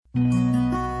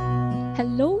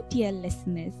Hello, dear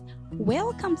listeners.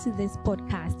 Welcome to this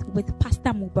podcast with Pastor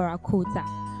Mubarak Kota.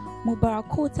 Mubarak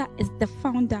Kota is the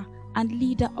founder and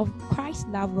leader of Christ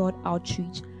Love World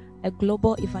Outreach, a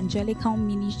global evangelical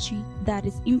ministry that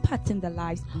is impacting the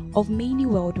lives of many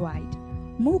worldwide.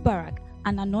 Mubarak,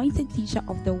 an anointed teacher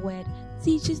of the word,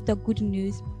 teaches the good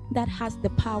news that has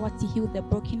the power to heal the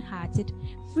brokenhearted,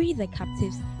 free the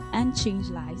captives, and change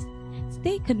lives.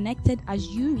 Stay connected as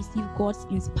you receive God's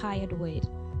inspired word.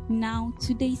 Now,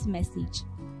 today's message.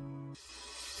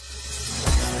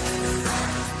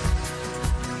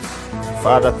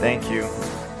 Father, thank you.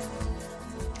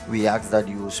 We ask that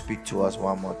you will speak to us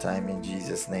one more time in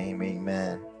Jesus' name.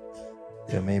 Amen.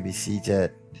 You may be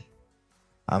seated.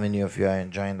 How many of you are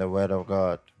enjoying the word of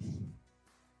God?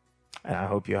 And I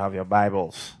hope you have your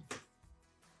Bibles.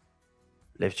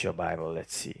 Lift your Bible.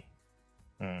 Let's see.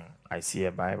 I see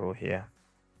a Bible here.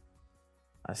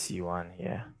 I see one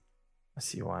here. I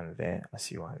see one there. I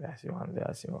see one there. I see one there.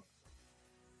 I see one.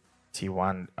 See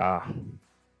one.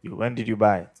 When did you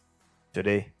buy it?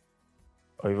 Today?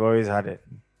 Or you've always had it?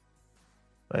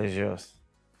 Where is yours?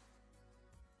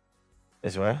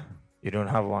 It's where? You don't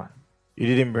have one. You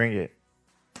didn't bring it.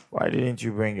 Why didn't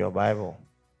you bring your Bible?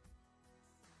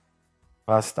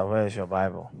 Pastor, where is your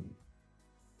Bible?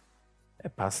 A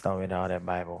pastor without a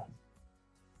Bible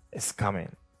is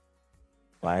coming.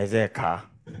 Why is there a car?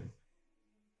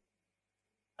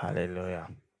 Hallelujah.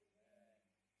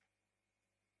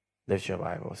 Lift your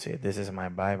Bible. Say, this is my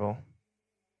Bible.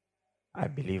 I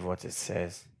believe what it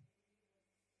says.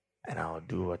 And I'll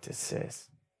do what it says.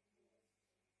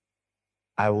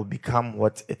 I will become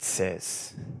what it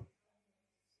says.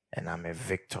 And I'm a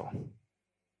victor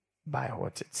by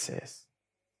what it says.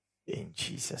 In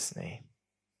Jesus' name.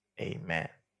 Amen.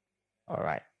 All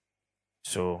right.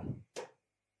 So,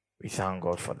 we thank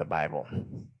God for the Bible.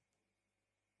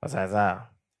 Because Isaiah,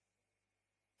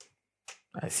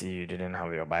 I see you didn't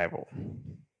have your Bible.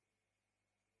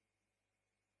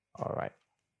 All right.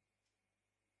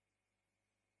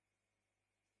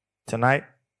 Tonight,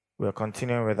 we're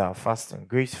continuing with our fasting,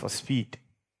 Grace for Speed.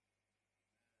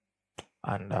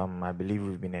 And I believe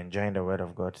we've been enjoying the Word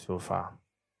of God so far.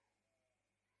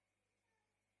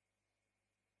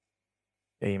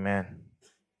 Amen.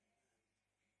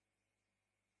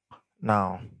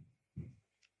 Now,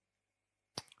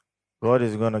 God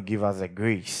is going to give us a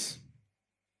grace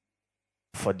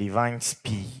for divine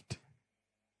speed.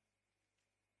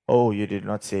 Oh, you did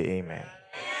not say amen.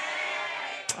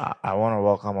 I want to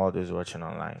welcome all those watching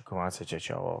online. Kumasi Church,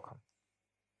 you're welcome.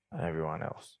 And everyone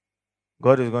else.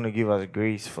 God is going to give us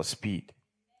grace for speed.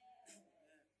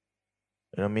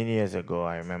 Many years ago,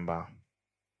 I remember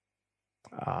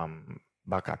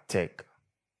back at Tech,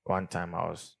 one time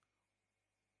I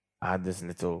had this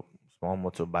little small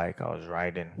motorbike I was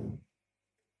riding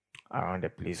around a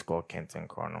place called Kenton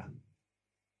Corner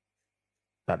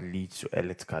that leads to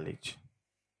Elite College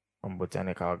from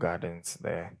Botanical Gardens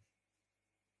there.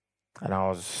 And I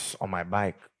was on my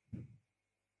bike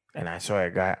and I saw a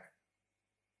guy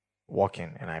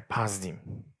walking and I passed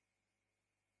him.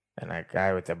 And a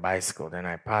guy with a bicycle, then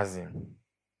I passed him.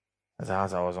 As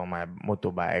I was on my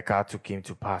motorbike, a car took him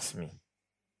to pass me.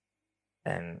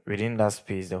 And within that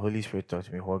space, the Holy Spirit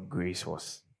taught me what grace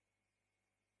was.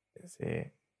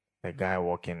 The guy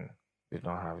walking did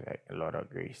not have a lot of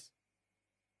grace.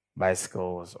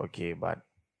 Bicycle was okay, but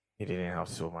he didn't have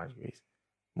so much grace.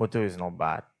 Motor is not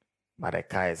bad, but a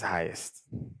car is highest.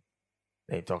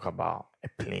 They talk about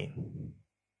a plane.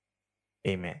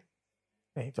 Amen.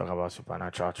 Then you talk about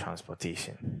supernatural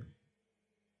transportation.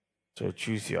 So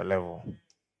choose your level.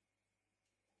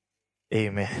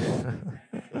 Amen.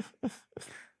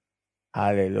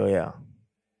 Hallelujah.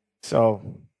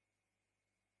 So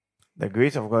the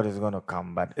grace of God is going to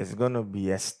come, but it's going to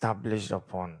be established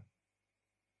upon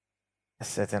a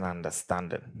certain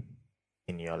understanding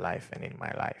in your life and in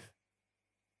my life,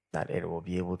 that it will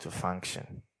be able to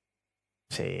function.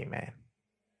 Say amen.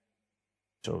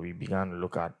 So we began to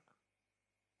look at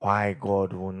why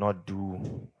God will not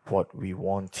do what we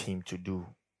want him to do,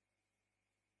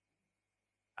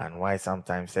 and why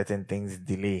sometimes certain things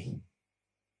delay,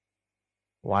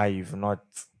 why you've not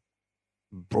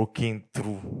broken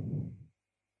through,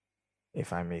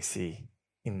 if I may say,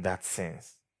 in that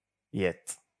sense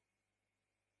yet,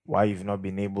 why you've not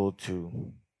been able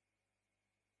to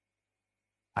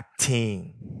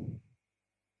attain,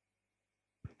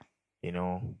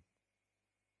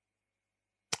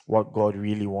 what God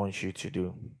really wants you to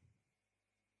do.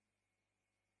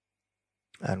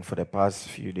 And for the past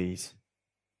few days,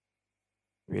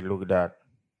 we looked at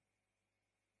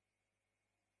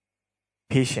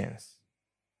patience.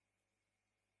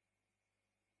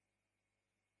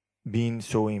 being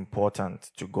so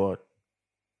important to God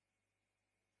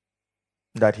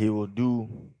that He will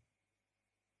do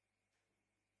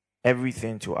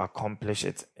everything to accomplish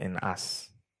it in us.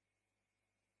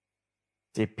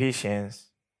 The patience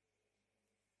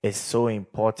is so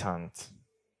important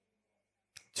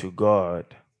to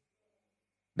God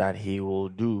that He will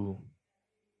do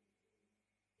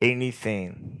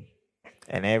anything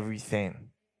and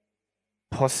everything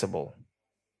possible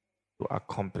to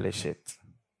accomplish it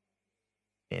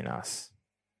in us.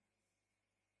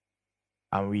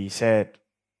 And we said,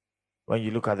 when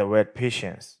you look at the word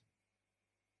patience,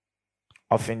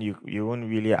 often you won't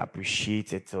really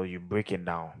appreciate it till you break it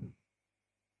down.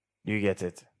 Do you get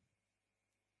it?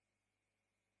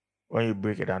 When you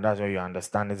break it down, that's when you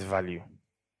understand its value.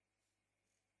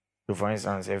 So, for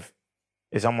instance, if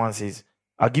someone says,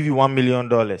 I'll give you $1 million,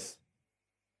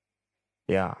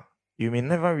 yeah, you may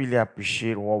never really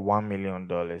appreciate what $1 million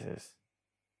is.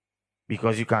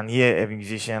 Because you can hear a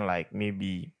musician like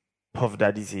maybe Puff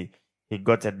Daddy say he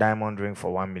got a diamond ring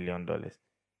for $1 million.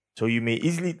 So you may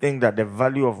easily think that the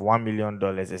value of $1 million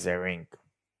is a ring.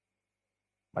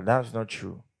 But that's not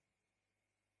true.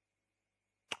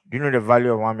 Do you know the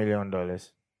value of $1 million?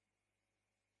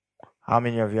 How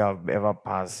many of you have ever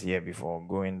passed here before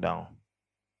going down?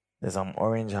 There's an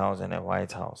orange house and a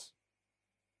white house.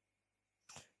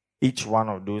 Each one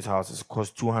of those houses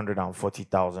cost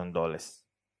 $240,000.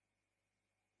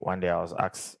 One day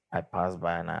I passed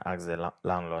by and I asked the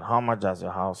landlord, how much does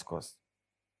your house cost?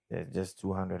 It's just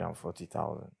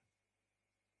 240,000.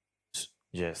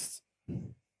 Just.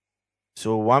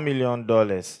 So $1 million,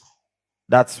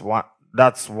 that's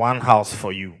one house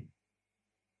for you.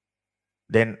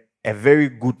 Then a very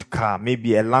good car,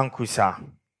 maybe a Land Cruiser,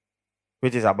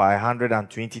 which is about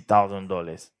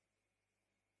 $120,000.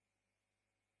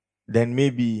 Then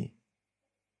maybe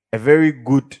a very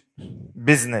good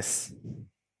business,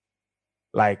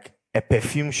 like a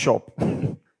perfume shop,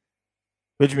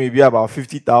 which may be about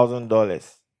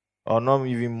 $50,000, or not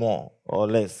even more or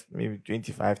less, maybe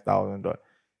 $25,000.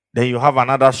 Then you have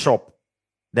another shop,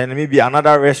 then maybe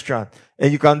another restaurant,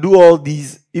 and you can do all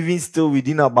these even still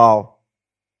within about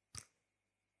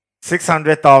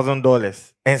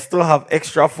 $600,000 and still have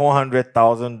extra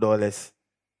 $400,000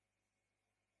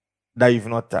 that you've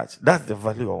not touched. That's the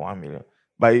value of 1 million.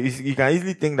 But you can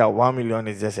easily think that 1 million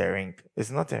is just a ring.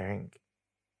 It's not a ring.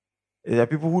 There are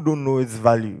people who don't know its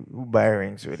value who buy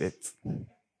rings with it.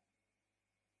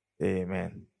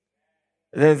 Amen.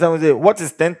 Then someone say, what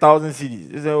is 10,000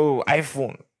 CDs? They say, oh,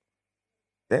 iPhone.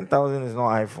 10,000 is not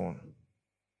iPhone.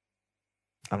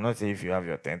 I'm not saying if you have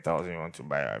your 10,000 you want to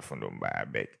buy an iPhone, don't buy, I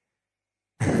beg.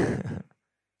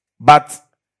 But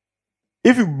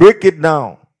if you break it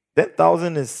down,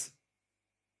 10,000 is,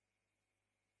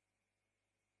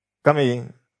 come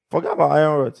in, forget about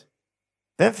iron rods.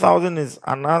 10,000 is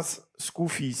Anna's school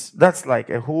fees. That's like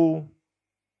a whole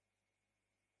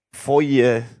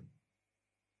 4-year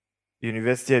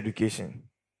university education.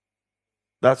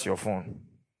 That's your phone.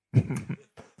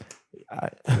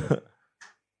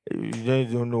 You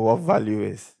don't know what value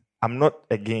is. I'm not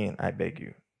again, I beg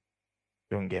you.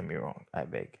 Don't get me wrong, I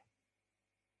beg.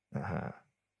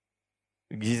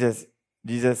 Jesus,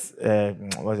 what's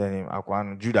her name?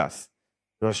 Judas.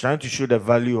 He was trying to show the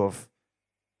value of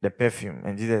the perfume,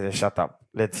 and Jesus said, shut up.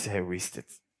 Let's waste it.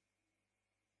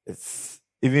 It's,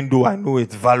 even though I know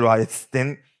its value, it's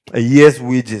 10 a year's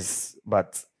wages,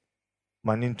 but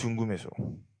manin tungumeso.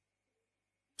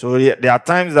 So there are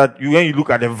times that when you look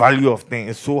at the value of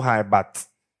things, it's so high, but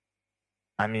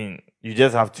I mean, you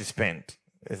just have to spend.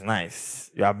 It's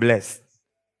nice. You are blessed.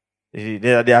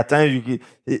 There are times you get,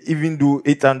 even though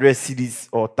 800 CDs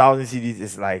or 1,000 CDs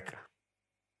is like,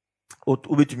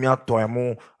 obetumi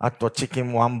ato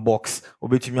chicken 1 box,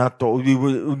 obetumi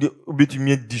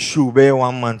the show be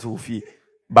 1 month ofi.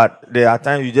 But there are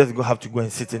times you just have to go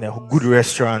and sit in a good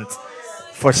restaurant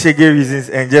for shaggy reasons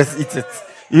and just eat it.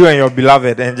 You and your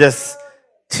beloved, and just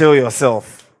chill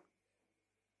yourself.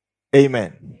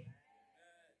 Amen.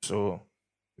 So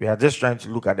we are just trying to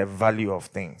look at the value of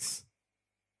things.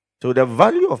 So the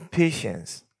value of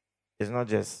patience is not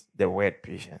just the word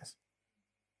patience,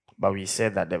 but we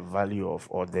said that the value of,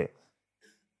 or the,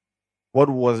 what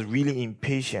was really in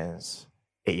patience,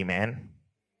 amen,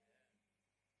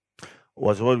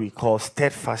 was what we call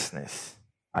steadfastness.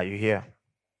 Are you here?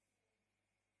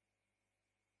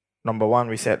 Number 1,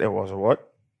 we said it was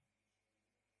what?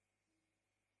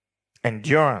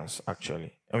 Endurance,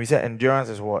 actually. And we said endurance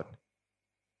is what?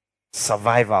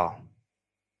 Survival.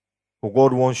 But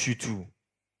God wants you to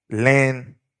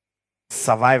learn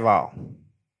survival.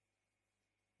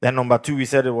 Then number 2, we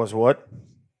said it was what?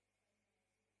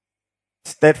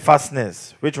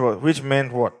 Steadfastness, which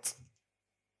meant what?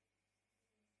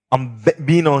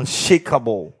 Being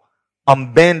unshakable,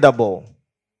 unbendable,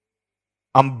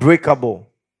 unbreakable.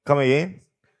 Come again.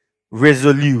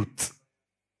 Resolute,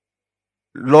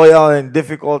 loyal in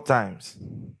difficult times.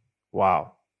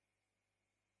 Wow.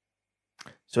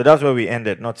 So that's where we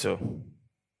ended, not so.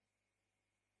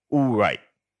 All right.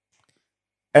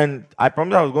 And I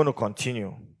promised I was going to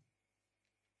continue.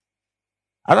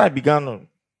 As I began to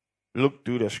look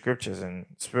through the scriptures and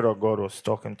the Spirit of God was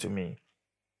talking to me,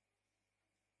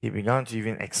 He began to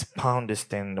even expound this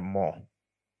thing the more.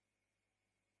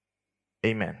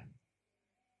 Amen.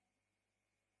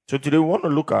 So today we want to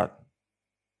look at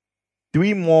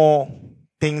 3 more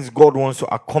things God wants to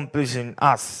accomplish in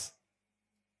us.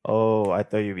 Oh, I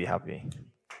thought you'd be happy.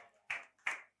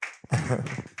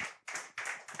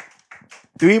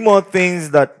 3 more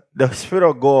things that the Spirit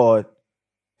of God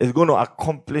is going to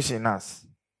accomplish in us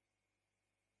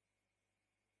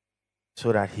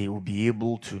so that He will be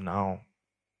able to now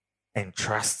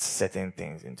entrust certain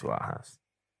things into our hands.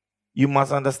 You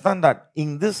must understand that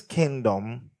in this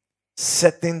kingdom,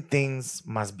 certain things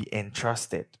must be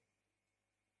entrusted.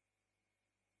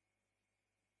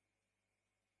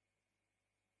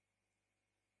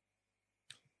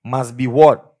 Must be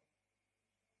what?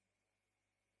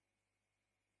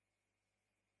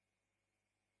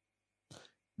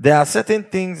 There are certain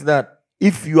things that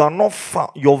if you are not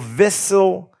found, your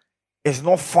vessel is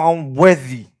not found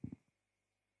worthy,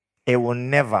 it will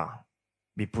never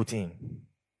be put in.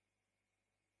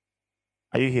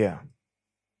 Are you here?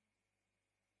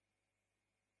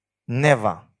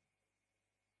 Never.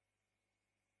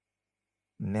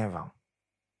 Never.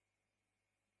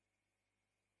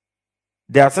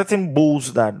 There are certain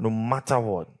bowls that no matter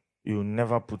what, you will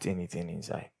never put anything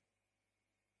inside.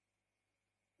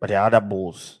 But there are other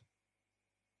bowls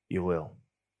you will.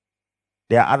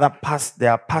 There are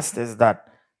pastors that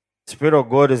Spirit of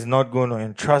God is not going to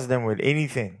entrust them with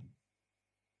anything.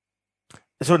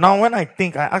 So now when I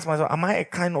ask myself, am I a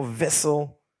kind of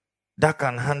vessel that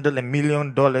can handle $1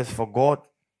 million for God?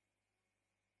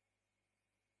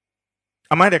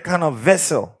 Am I the kind of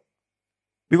vessel?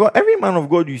 Because every man of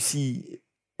God you see,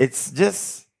 it's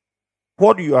just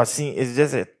what you are seeing is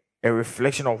just a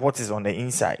reflection of what is on the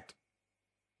inside.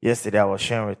 Yesterday I was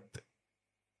sharing with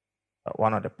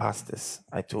one of the pastors.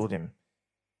 I told him,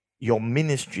 your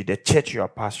ministry, the church you are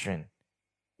pastoring,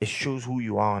 it shows who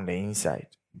you are on the inside.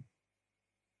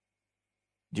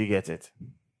 Do you get it?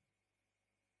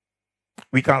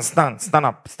 We can stand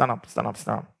up.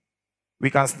 We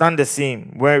can stand the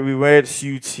same. Where we wear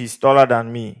suits, he's taller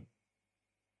than me,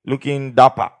 looking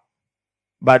dapper.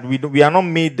 But we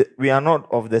are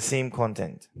not of the same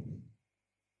content.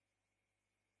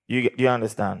 Do you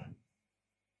understand?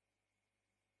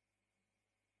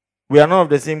 We are not of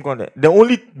the same content. The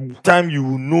only time you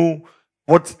will know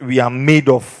what we are made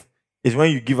of is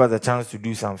when you give us a chance to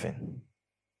do something.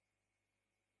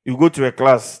 You go to a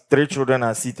class, 3 children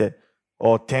are seated,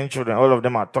 or 10 children, all of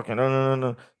them are talking.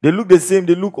 No. They look the same,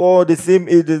 they look all the same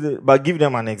age, but give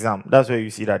them an exam. That's where you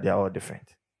see that they are all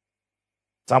different.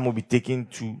 Some will be taking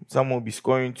 2, some will be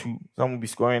scoring 2, some will be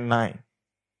scoring 9.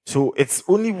 So it's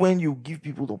only when you give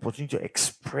people the opportunity to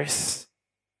express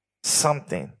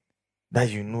something that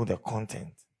you know the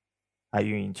content. Are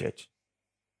you in church?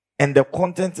 And the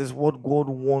content is what God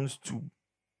wants to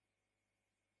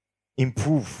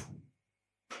improve.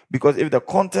 Because if the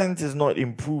content is not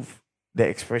improved, the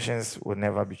expressions will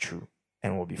never be true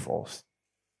and will be false.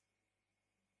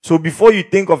 So before you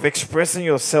think of expressing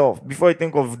yourself, before you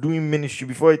think of doing ministry,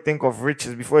 before you think of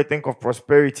riches, before you think of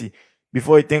prosperity,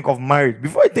 before you think of marriage,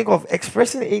 before you think of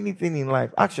expressing anything in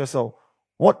life, ask yourself,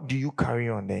 what do you carry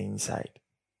on the inside?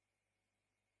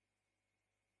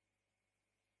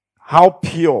 How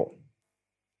pure,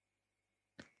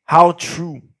 how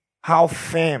true, how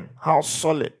firm, how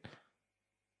solid,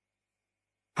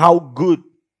 how good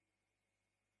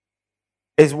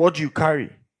is what you carry.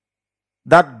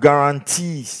 That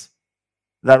guarantees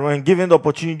that when given the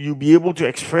opportunity, you'll be able to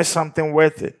express something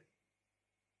worth it.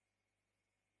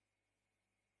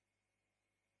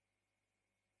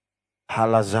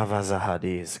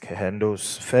 Halazavazahadis,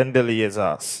 kehendos,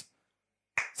 fendeliezas.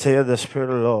 Say the Spirit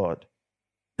of the Lord,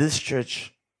 this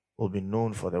church will be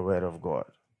known for the word of God.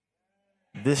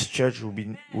 This church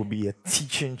will be a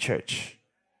teaching church.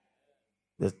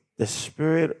 The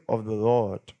Spirit of the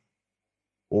Lord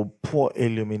will pour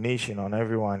illumination on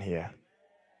everyone here.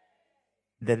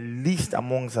 The least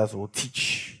amongst us will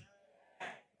teach,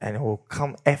 and it will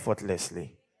come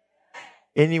effortlessly.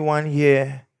 Anyone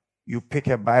here, you pick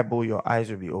a Bible, your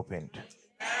eyes will be opened.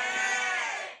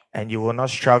 And you will not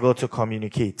struggle to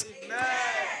communicate.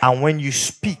 And when you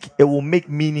speak, it will make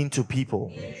meaning to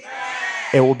people.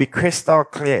 It will be crystal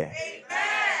clear.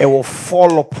 It will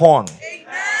fall upon.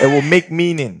 It will make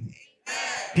meaning.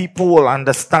 People will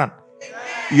understand.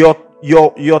 Your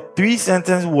 3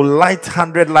 sentences will light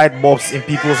 100 light bulbs in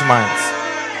people's minds.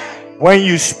 When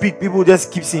you speak, people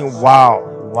just keep saying, wow,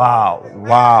 wow,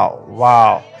 wow,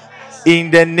 wow.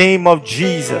 In the name of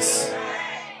Jesus.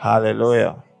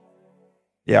 Hallelujah.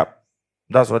 Yep.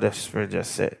 That's what the Spirit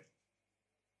just said.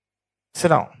 Sit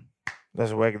down.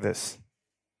 Let's work this.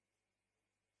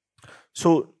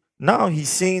 So now he's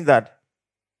saying that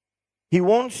he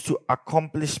wants to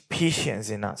accomplish patience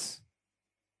in us.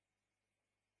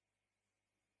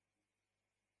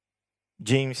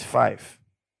 James 5.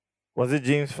 Was it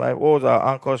James 5? What was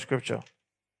our anchor scripture?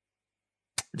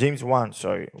 James 1,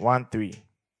 1:3.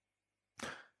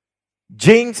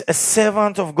 James, a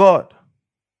servant of God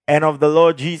and of the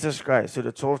Lord Jesus Christ, to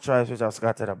the 12 tribes which are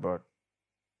scattered abroad.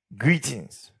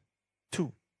 Greetings.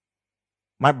 2.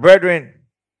 My brethren,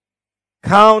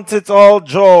 count it all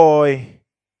joy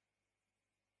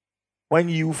when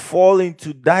you fall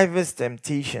into diverse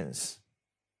temptations.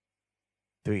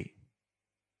 3.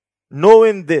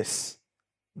 Knowing this,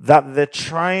 that the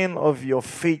trying of your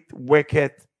faith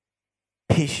worketh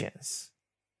patience.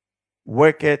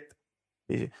 Worketh.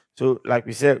 So, like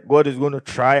we said, God is going to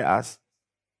try us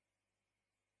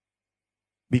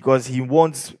because He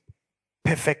wants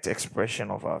perfect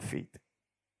expression of our faith.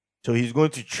 So He's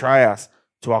going to try us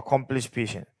to accomplish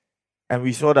patience. And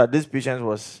we saw that this patience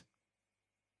was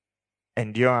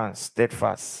endurance,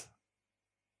 steadfast.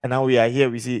 And now we are here,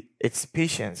 we see it's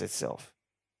patience itself.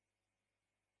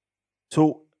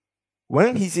 So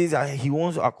when he says that he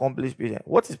wants to accomplish patience,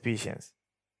 what is patience?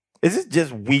 Is it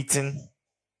just waiting?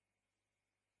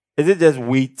 Is it just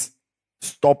wait,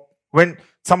 stop? When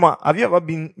someone, have you ever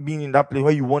been in that place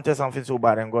where you wanted something so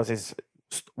bad and God says,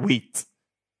 wait?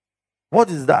 What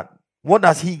is that? What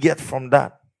does he get from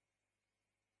that?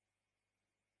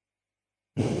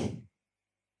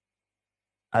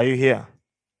 Are you here?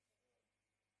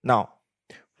 Now,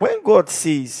 when God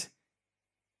says,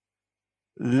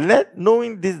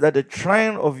 knowing this, that the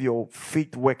trying of your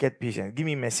faith worketh patience, give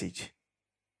me a message.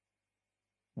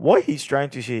 What he's trying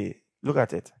to say, look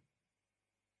at it.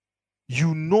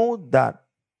 You know that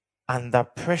under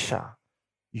pressure,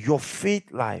 your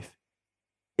faith life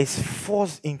is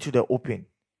forced into the open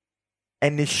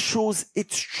and it shows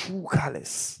its true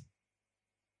colors.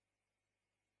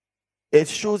 It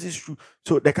shows its true.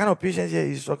 So the kind of patience here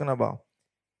he's talking about,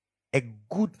 a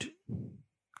good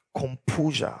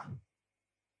composure.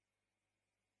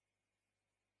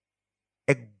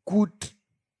 A good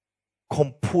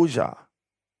composure.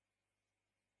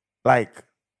 Like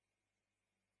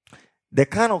the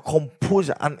kind of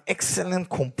composure, an excellent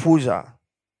composure.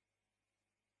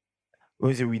 When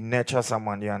we say we nurture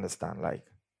someone, you understand? Like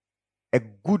a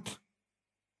good,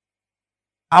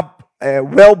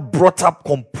 well brought up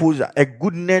composure, a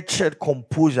good nurtured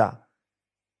composure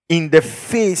in the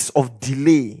face of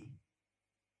delay.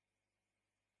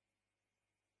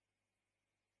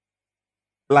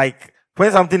 Like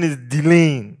when something is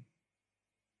delaying,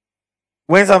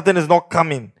 when something is not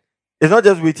coming, it's not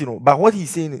just waiting. But what he's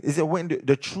saying is that when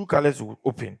the true colors will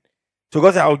open. So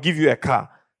God said, I'll give you a car.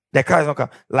 The car is not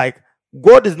coming. Like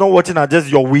God is not watching at just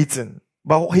you're waiting.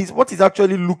 But what he's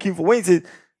actually looking for, when he says,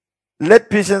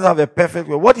 let patience have a perfect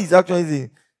way, what he's actually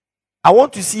saying, I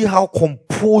want to see how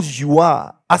composed you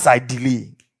are as I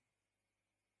delay.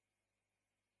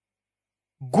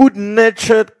 Good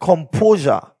natured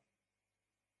composure.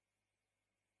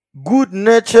 Good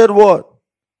natured what?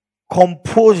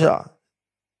 Composure.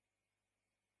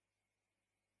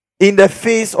 In the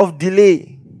face of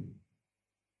delay.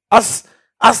 As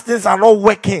things are not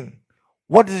working,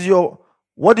 what is your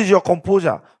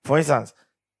composure? For instance,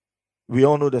 we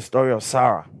all know the story of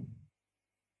Sarah.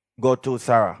 God told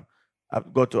Sarah,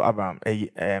 God told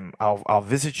Abraham, I'll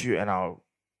visit you and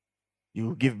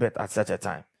you give birth at such a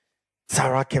time.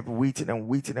 Sarah kept waiting and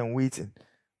waiting and waiting.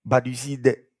 But you see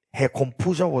that her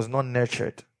composure was not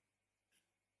nurtured.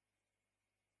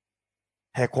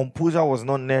 Her composure was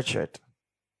not nurtured.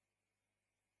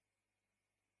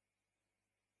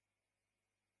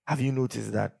 Have you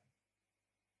noticed that?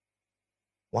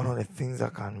 One of the things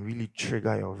that can really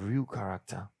trigger your real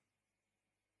character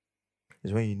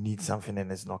is when you need something and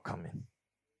it's not coming.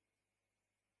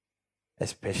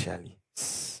 Especially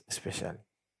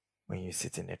when you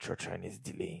sit in a church and it's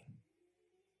delaying.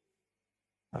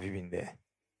 Have you been there?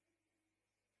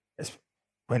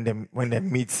 When the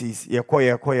meet says,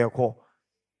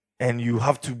 and you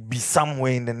have to be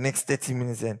somewhere in the next 30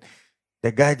 minutes and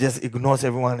the guy just ignores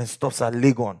everyone and stops at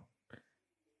Legon.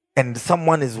 and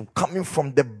someone is coming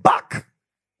from the back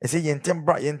and say, Yentem,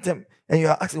 bra, Yentem. And you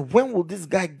are asking, when will this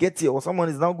guy get here? Or someone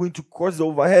is now going to cross the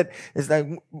overhead. It's like,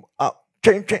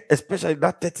 train, especially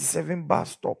that 37 bar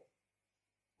stop.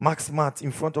 Max Mart,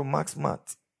 in front of Max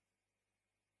Mart.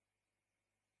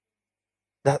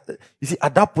 That, you see,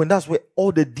 at that point, that's where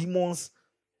all the demons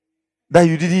that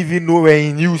you didn't even know were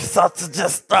in you start to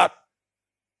just start.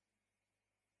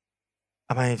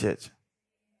 Am I in church?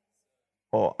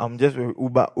 Or I'm just with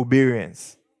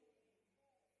Uberians.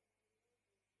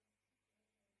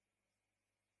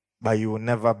 But you will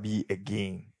never be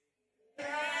again.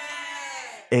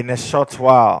 In a short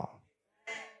while,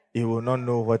 you will not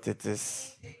know what it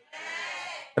is.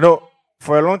 You know,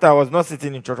 for a long time, I was not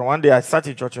sitting in church. One day I sat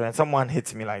in church and someone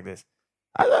hit me like this.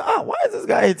 I said, why is this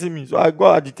guy hitting me? So I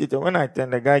got agitated. When I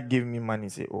turned, the guy gave me money.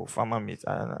 Say, oh, farmer mate.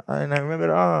 And I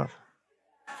remember,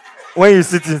 when you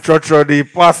sit in church, they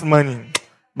pass money.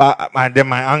 But then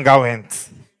my anger went.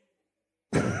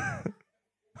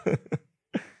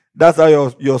 That's how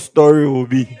your story will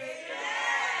be.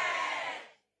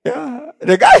 Yeah.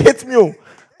 The guy hit me.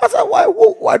 I said,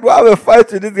 why do I have a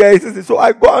fight with this guy? He says, so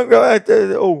I go and go and tell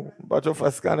you, oh, but of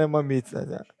a scanner, my mates.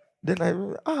 Then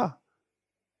I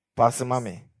Pastor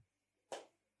Mommy.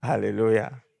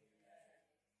 Hallelujah.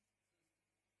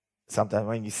 Sometimes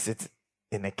when you sit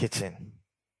in the kitchen,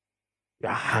 you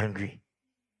are hungry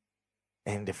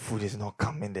and the food is not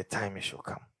coming the time it should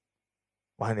come.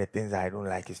 One of the things I don't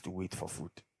like is to wait for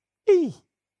food.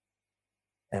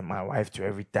 And my wife too,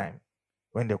 every time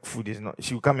when the food is not,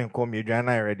 she will come and call me,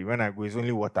 Adriana, ready. When I go, it's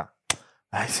only water.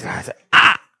 I say,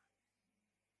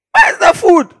 where's the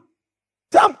food?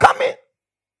 So I'm coming.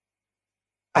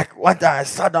 One time I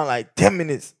sat down like 10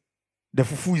 minutes. The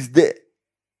fufu is there.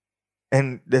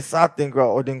 And the sad thing,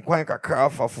 or the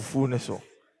kakra for fufu so.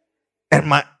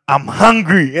 And I'm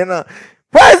hungry.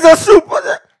 Where's the soup?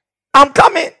 I'm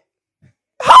coming.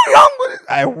 How long will it?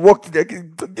 I walked there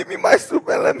to give me my soup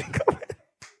and let me come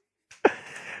in.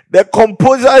 The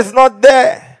composure is not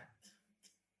there.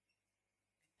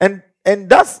 And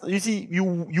that's, you see,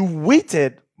 you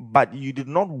waited, but you did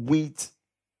not wait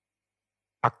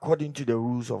according to the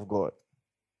rules of God.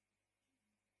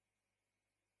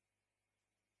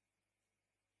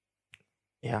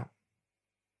 Yeah.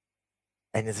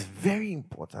 And it's very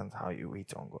important how you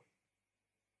wait on God.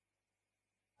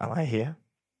 Am I here?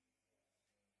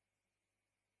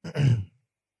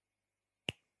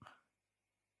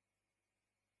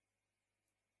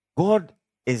 God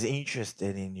is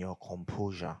interested in your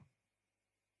composure.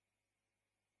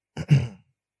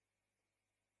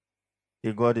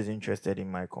 God is interested in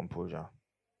my composure.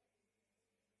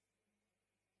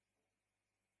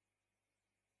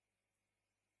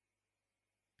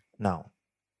 Now,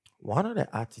 one of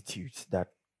the attitudes that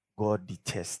God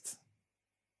detests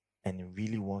and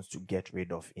really wants to get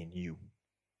rid of in you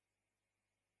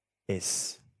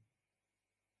is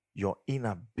your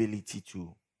inability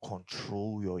to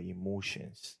control your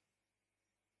emotions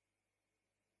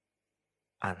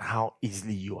and how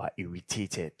easily you are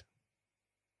irritated.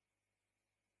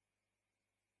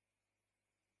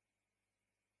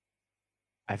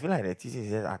 I feel like the teaching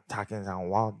is just attacking some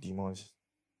wild demons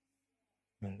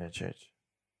in the church.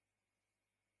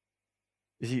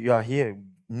 You see, you are here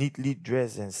neatly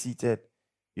dressed and seated.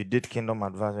 You did kingdom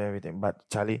advance and everything. But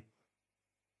Charlie,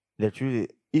 the truth is,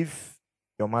 if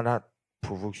your mother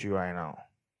provokes you right now,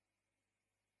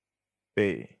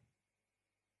 hey,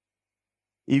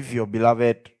 if your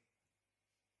beloved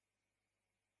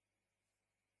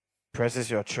presses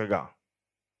your trigger,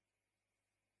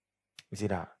 you see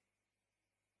that?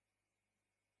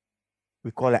 We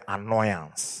call it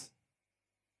annoyance.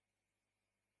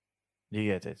 Do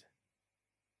you get it?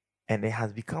 And it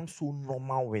has become so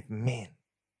normal with men.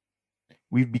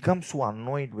 We've become so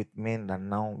annoyed with men that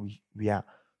now we are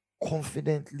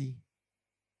confidently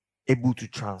able to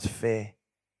transfer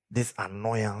this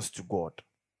annoyance to God.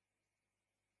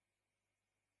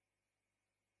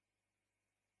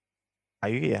 Are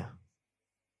you here?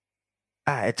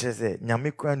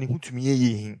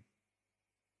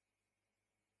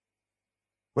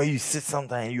 Where you sit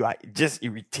sometimes and you are just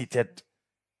irritated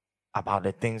about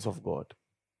the things of God.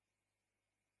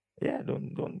 Yeah,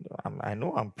 I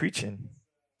know I'm preaching.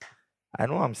 I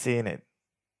know I'm saying it.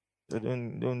 So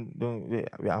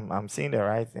I'm saying the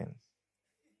right thing.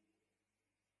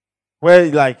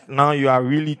 Where like now you are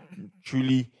really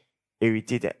truly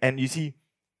irritated. And you see,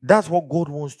 that's what God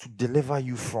wants to deliver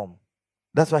you from.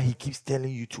 That's why He keeps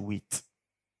telling you to wait.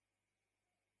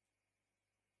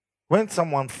 When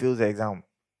someone fails the exam,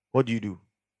 what do?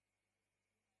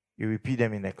 You repeat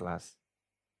them in the class.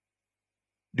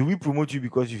 Do we promote you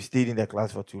because you stayed in the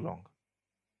class for too long?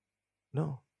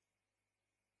 No.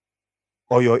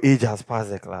 Or your age has passed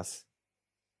the class.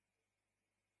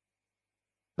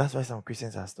 That's why some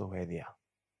Christians are still where they are.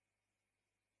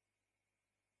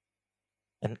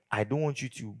 And I don't want you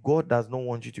to, God does not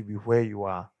want you to be where you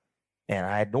are. And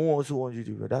I don't also want you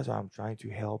to be. That's why I'm trying to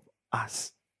help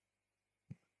us.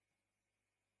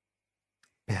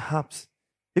 Perhaps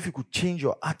if you could change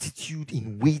your attitude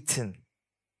in waiting,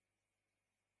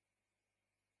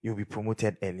 you'll be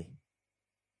promoted early.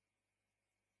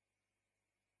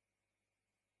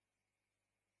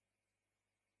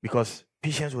 Because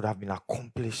patience would have been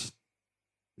accomplished.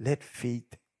 Let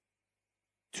faith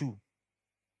too.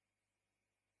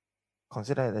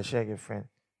 Consider the share a friend.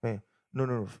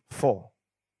 No. 4.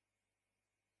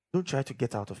 Don't try to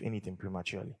get out of anything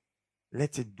prematurely.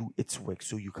 Let it do its work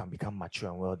so you can become mature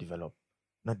and well developed,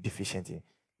 not deficient in.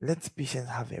 Let patience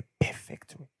have a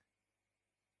perfect work.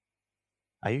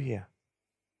 Are you here?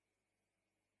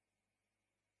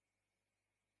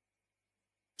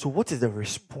 So, what is the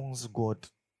response God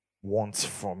wants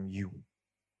from you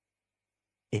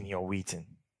in your waiting?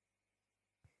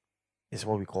 It's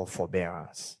what we call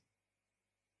forbearance.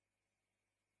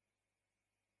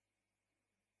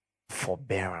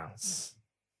 Forbearance.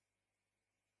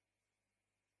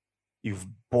 You've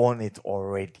borne it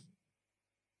already.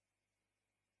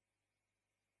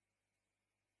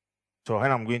 So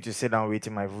when I'm going to sit down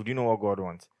waiting my food, you know what God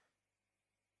wants?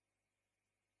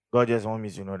 God just wants me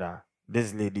to know that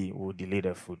this lady will delay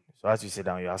the food. So as you sit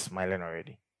down, you are smiling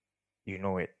already. You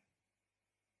know it.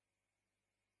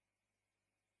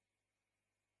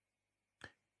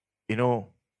 You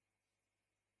know,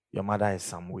 your mother is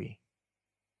some way.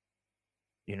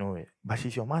 You know it. But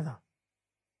she's your mother.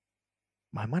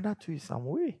 My mother too is some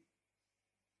way.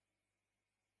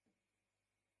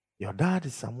 Your dad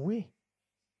is some way.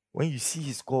 When you see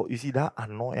his call, you see that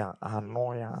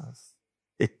annoyance.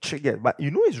 It triggers, but you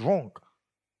know it's wrong.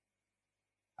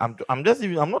 I'm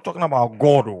not talking about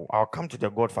God. I'll come to the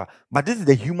God factor. But this is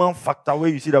the human factor where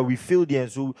you see that we failed there,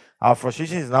 and so our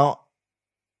frustration is now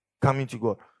coming to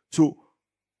God. So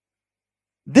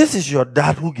this is your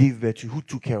dad who gave birth to you, who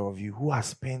took care of you, who has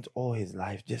spent all his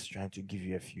life just trying to give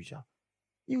you a future.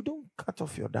 You don't cut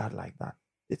off your dad like that.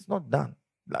 It's not done.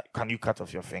 Like, can you cut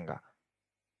off your finger?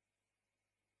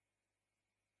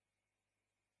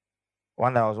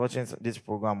 One day I was watching this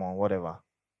program on whatever,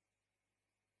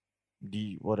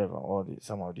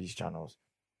 some of these channels.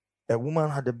 A woman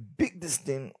had a big this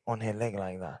thing on her leg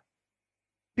like that.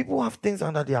 People have things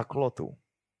under their cloth too.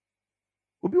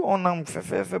 Obi onam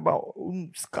fefe ba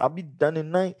scabi done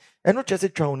nine. And not just a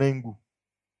traunengu.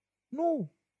 No.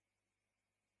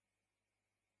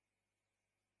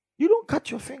 You don't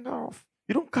cut your finger off.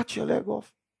 You don't cut your leg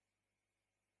off.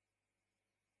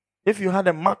 If you had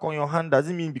a mark on your hand,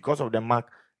 doesn't mean because of the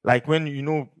mark. Like when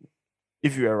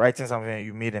if you were writing something and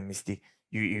you made a mistake,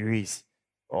 you erase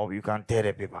or you can tear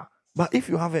the paper. But if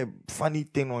you have a funny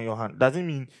thing on your hand, doesn't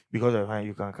mean because of your hand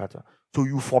you can cut it. So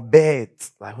you forbear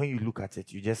it. Like when you look at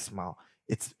it, you just smile.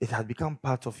 It has become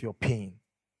part of your pain.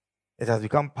 It has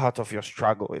become part of your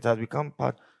struggle. It has become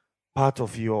part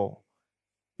of your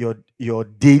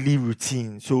daily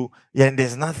routine. So and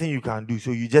there's nothing you can do.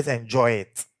 So you just enjoy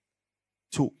it.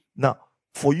 So now,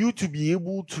 for you to be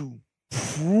able to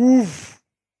prove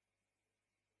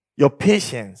your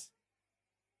patience,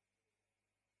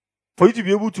 for you to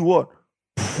be able to what?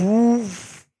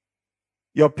 Prove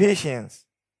your patience,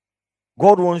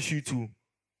 God wants you to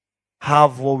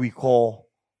have what we call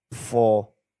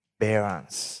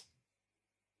forbearance.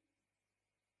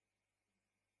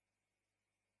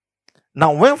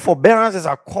 Now, when forbearance is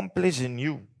accomplished in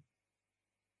you,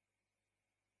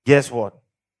 guess what?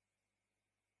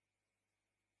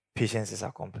 Patience is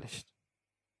accomplished.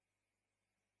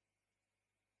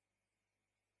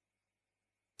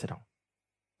 Sit down.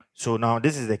 So now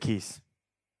this is the case.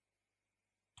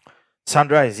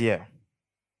 Sandra is here.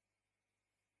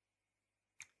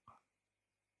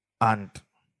 And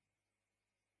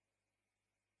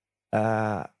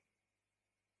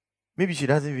maybe she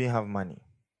doesn't even have money.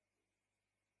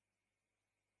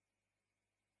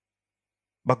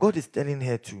 But God is telling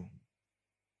her to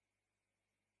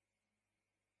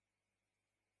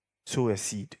sow a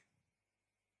seed.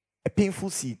 A painful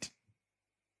seed.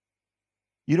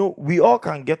 We all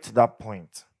can get to that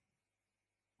point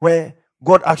where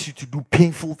God asks you to do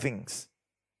painful things.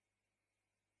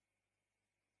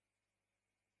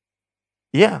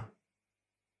 Yeah.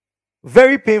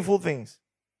 Very painful things.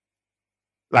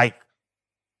 Like,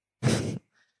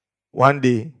 one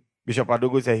day, Bishop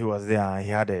Adogo said he was there and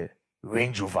he had a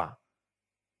Range Rover,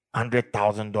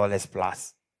 $100,000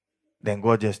 plus. Then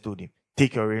God just told him,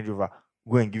 take your Range Rover,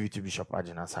 go and give it to Bishop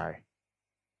Ajinasari.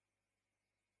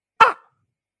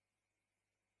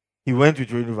 He went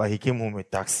with Range Rover. He came home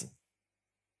with taxi.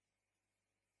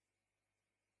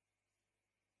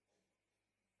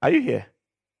 Are you here?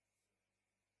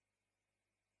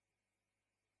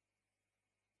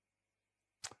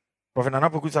 Prophet Nana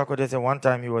Poku Sarkodie said one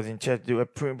time he was in church. They were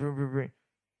praying.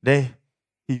 Then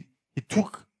he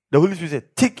took, the Holy Spirit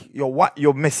said, take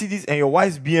your Mercedes and your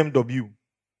wife's BMW.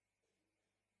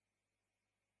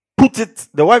 Put it.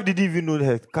 The wife didn't even know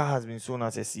her car has been sown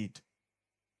as a seed.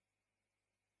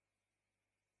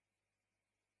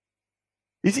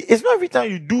 You see, it's not every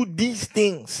time you do these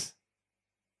things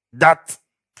that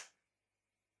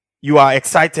you are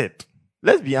excited.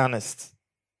 Let's be honest.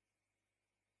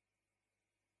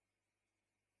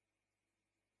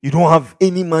 You don't have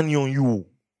any money on you.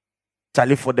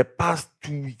 Charlie, for the past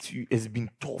 2 weeks, it's been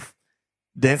tough.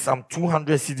 Then some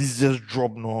 200 CDs just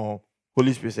dropped. No,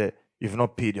 Holy Spirit said, you've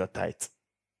not paid your tithe.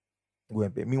 Go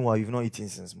and pay. Meanwhile, you've not eaten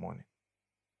since morning.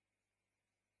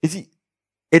 You see,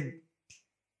 it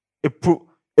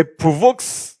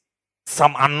provokes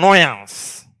some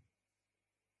annoyance.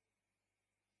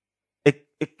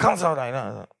 It comes out like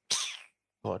that.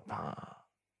 God,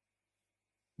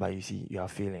 but you see, you are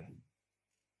failing.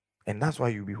 And that's why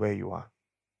you'll be where you are.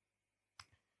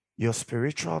 Your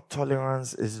spiritual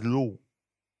tolerance is low.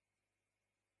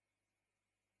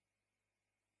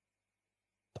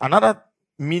 Another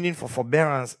meaning for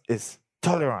forbearance is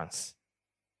tolerance.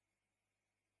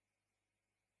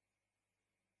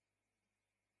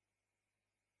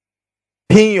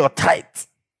 Paying your tithe,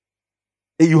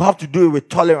 you have to do it with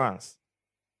tolerance.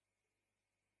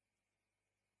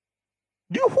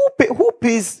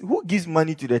 Who gives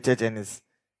money to the church and is,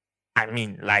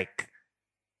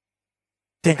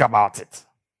 think about it.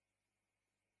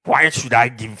 Why should I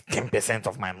give 10%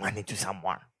 of my money to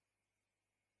someone?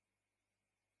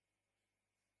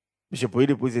 Bishop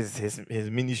Oyedepo says his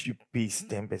ministry pays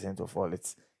 10% of all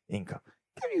its income.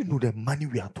 Can you know the money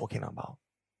we are talking about?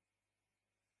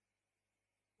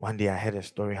 One day I heard a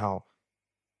story how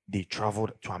they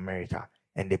traveled to America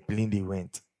and the plane they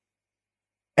went.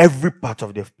 Every part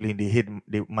of the plane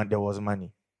there was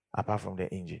money apart from the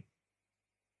engine.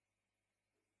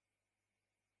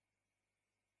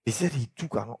 He said he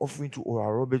took an offering to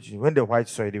Oral Roberts. When the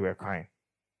whites saw it, they were crying.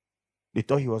 They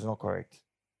thought he was not correct.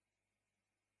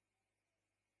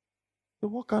 So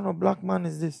what kind of black man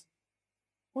is this?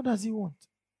 What does he want?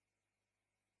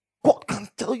 God can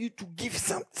tell you to give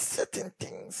some certain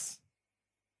things.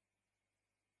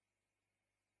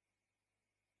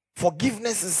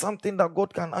 Forgiveness is something that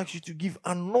God can ask you to give.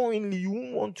 Unknowingly, you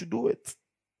won't want to do it.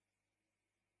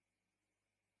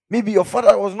 Maybe your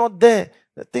father was not there.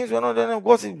 The things were not there.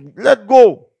 God said, let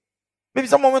go. Maybe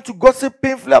someone went to gossip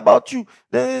painfully about you.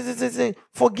 Then they say,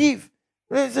 forgive.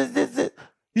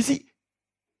 You see,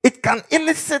 it can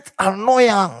elicit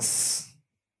annoyance.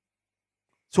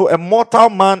 So a mortal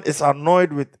man is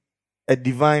annoyed with a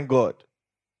divine God.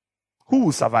 Who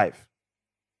will survive?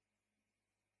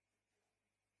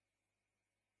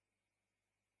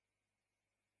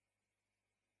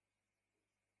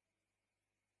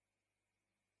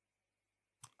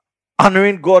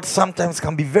 Honoring God sometimes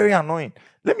can be very annoying.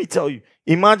 Let me tell you.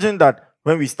 Imagine that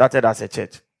when we started as a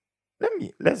church.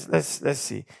 Let's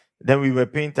see. Then we were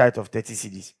paying tithe of 30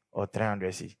 CDs or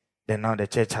 300 CDs. Then now the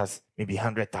church has maybe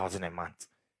 100,000 a month.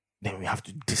 Then we have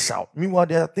to dish out. Meanwhile,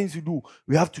 there are things to do.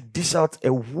 We have to dish out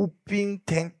a whooping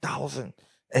 10,000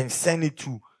 and send it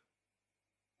to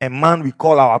a man we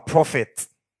call our prophet.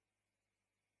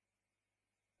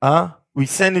 We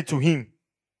send it to him.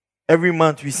 Every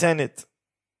month we send it.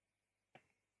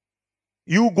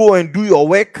 You go and do your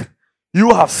work.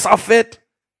 You have suffered.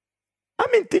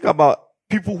 Think about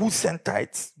people who send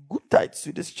tithes, good tithes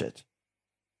to this church.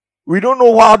 We don't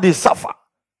know how they suffer.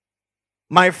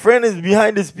 My friend is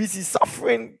behind this PC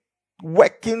suffering,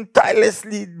 working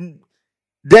tirelessly.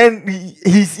 Then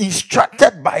he's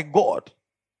instructed by God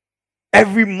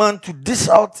every month to dish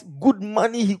out good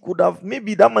money he could have.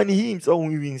 Maybe that money he himself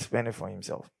won't even spend it for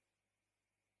himself.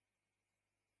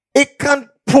 It can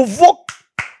provoke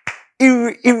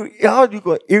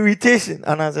irritation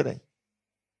and answer that.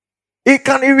 It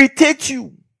can irritate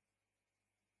you.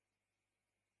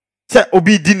 Say,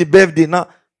 Obi dini birthday now.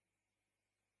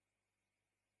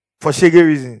 For shaggy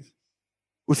reasons.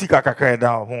 Usi kakakaya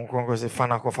da Hong Kong se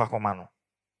fana kofa komano.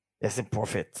 Yes, a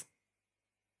prophet.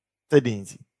 Say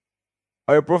the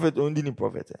or a prophet only ni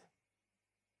prophet.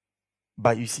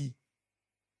 But you see,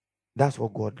 that's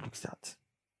what God looks at.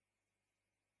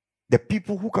 The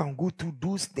people who can go through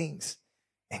those things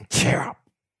and cheer up.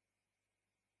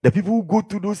 The people who go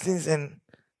through those things and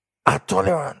are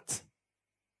tolerant.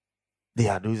 They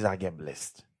are those that get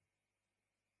blessed.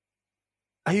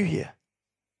 Are you here?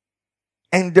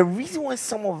 And the reason why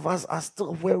some of us are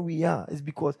still where we are is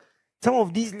because some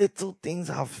of these little things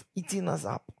have eaten us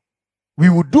up. We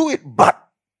will do it, but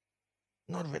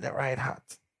not with the right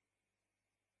heart.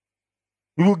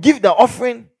 We will give the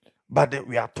offering, but then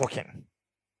we are talking.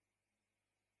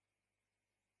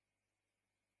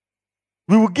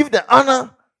 We will give the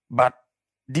honor, but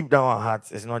deep down our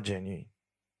hearts is not genuine.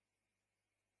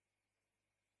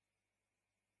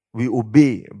 We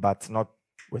obey, but not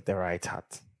with the right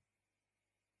heart.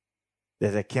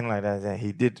 There's a king like that.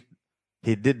 He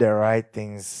did the right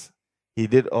things. He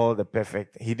did all the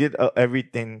perfect. He did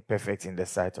everything perfect in the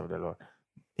sight of the Lord.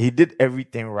 He did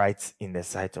everything right in the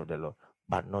sight of the Lord,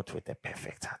 but not with a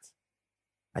perfect heart.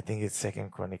 I think it's 2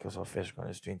 Chronicles or 1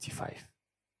 Chronicles 25.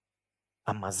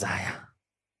 Amaziah.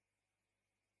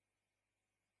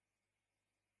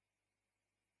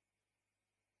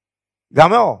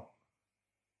 Gamel.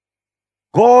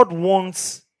 God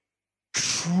wants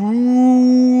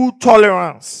true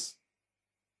tolerance.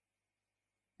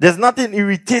 There's nothing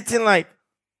irritating like,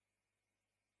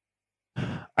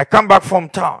 I come back from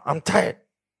town, I'm tired.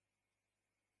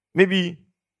 Maybe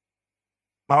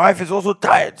my wife is also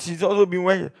tired. She's also been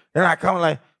working. Then I come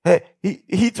like, hey,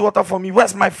 heat water for me.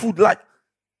 Where's my food? Like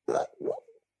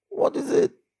what is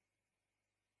it?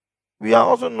 We are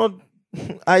also not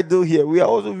idle here. We've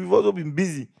also been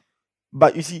busy.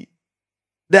 But you see,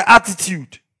 the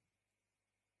attitude.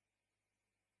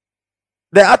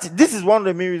 This is one of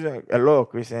the main reasons a lot of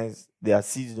Christians, their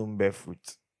seeds don't bear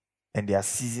fruit. And their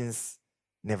seasons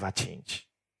never change.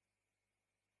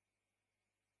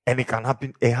 And it can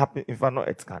happen. It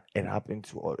happen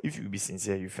to all. If you be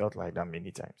sincere, you felt like that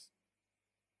many times.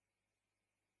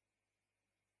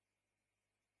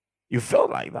 You felt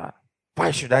like that.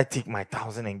 Why should I take my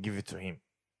 1,000 and give it to him?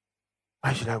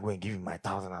 Why should I go and give him my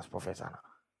 1,000 as Prophet Anna?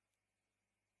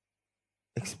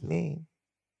 Explain.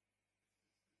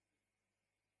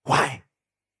 Why?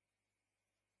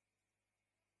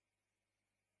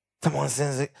 Someone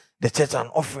sends the church an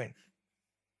offering.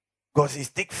 God says,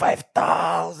 take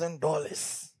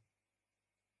 $5,000.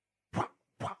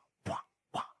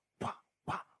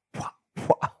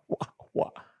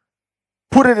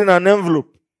 Put it in an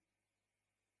envelope.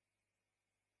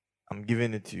 I'm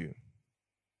giving it to you.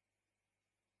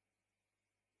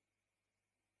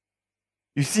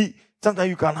 You see, sometimes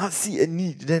you can see a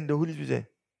need, then the Holy Spirit says,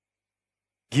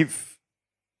 give.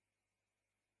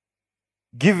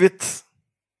 Give it.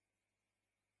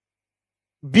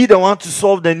 Be the one to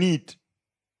solve the need.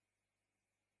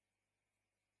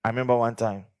 I remember one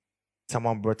time,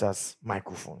 someone brought us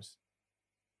microphones.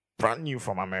 Brand new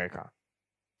from America.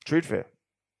 Trade fair.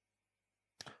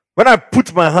 When I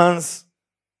put my hands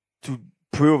to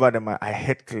pray over them, I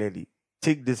heard clearly,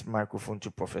 take this microphone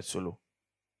to Prophet Solo.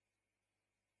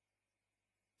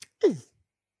 Hey,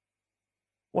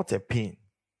 what a pain.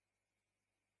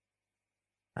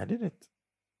 I did it.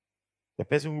 The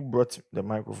person who brought the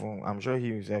microphone, I'm sure he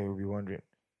himself will be wondering,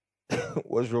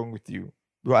 what's wrong with you?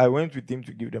 But I went with him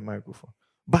to give the microphone.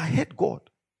 But I heard God.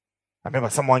 I remember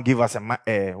someone gave us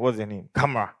what's the name?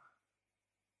 Camera.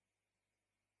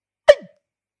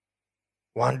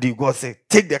 One day God said,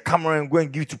 take the camera and go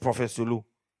and give it to Prophet Solo.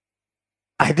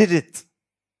 I did it.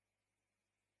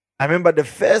 I remember the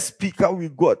first speaker we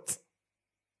got.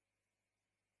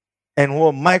 And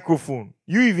what microphone.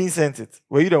 You even sent it.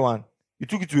 Were you the one? You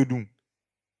took it to your doom.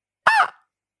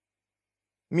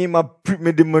 Me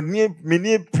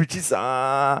preaches.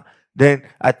 Then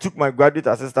I took my graduate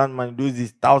assistant man, those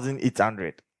is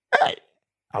 1,800.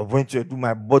 I went to do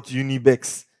my bought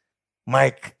Unibex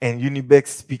mic and Unibex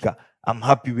speaker. I'm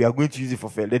happy we are going to use it for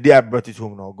fair. The day I brought it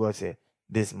home, now God said,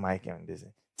 this mic and this,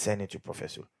 send it to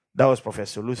Professor. That was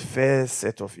Professor Lu's first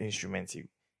set of instruments he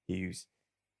used.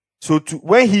 So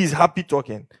when he's happy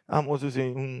talking, I'm also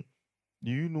saying, do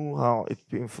you know how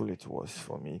painful it was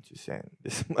for me to send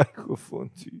this microphone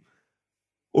to you?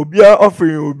 Obia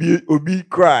offering, Obi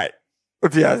cry.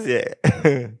 What do you say?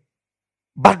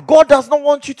 But God does not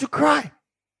want you to cry.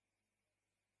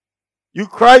 You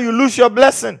cry, you lose your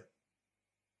blessing.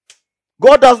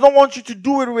 God does not want you to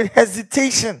do it with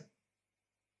hesitation.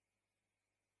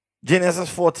 Genesis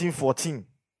 14:14.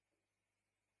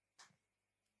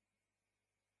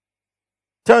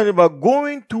 Tell me about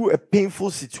going through a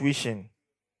painful situation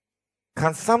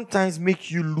can sometimes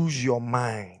make you lose your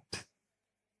mind.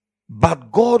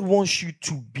 But God wants you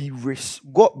to be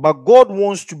God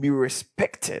wants to be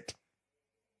respected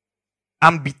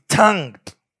and be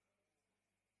thanked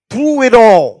through it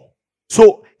all.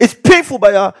 So it's painful,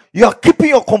 but you are keeping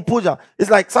your composure. It's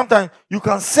like sometimes you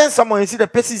can send someone and see the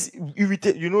person is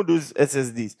irritated. You know those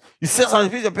SSDs. You send someone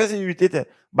and see the person is irritated,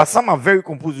 but some are very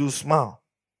composed. You smile.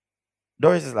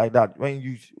 Doris is like that. When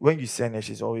you send her,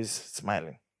 she's always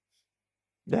smiling.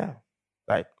 Yeah.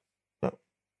 Like,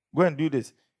 go and do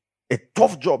this. A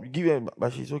tough job, you give her,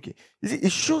 but she's okay. You see,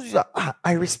 it shows you that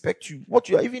I respect you. What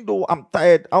you are, even though I'm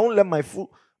tired, I won't let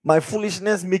my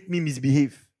foolishness make me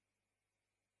misbehave.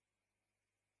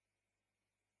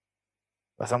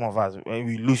 But some of us, when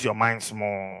we lose your mind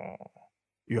small,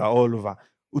 you are all over.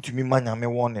 Utumi manya me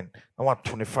warning. I want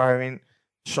 20 firing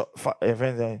shot.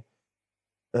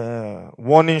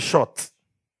 Warning shot.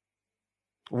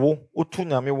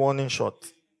 Warning shot.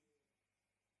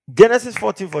 Genesis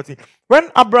 14:14.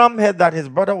 When Abraham heard that his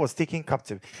brother was taken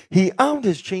captive, he armed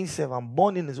his chain servant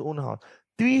born in his own house,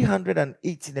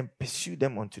 380, and pursued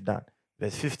them unto Dan.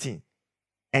 Verse 15.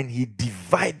 And he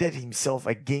divided himself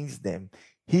against them,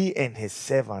 he and his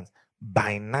servants,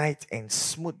 by night, and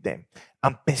smote them,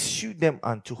 and pursued them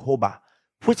unto Hobah,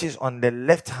 which is on the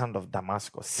left hand of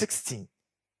Damascus. 16.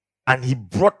 And he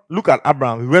brought, look at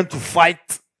Abraham, he went to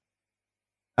fight,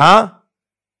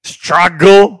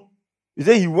 struggle. He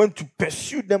said he went to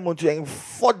pursue them unto and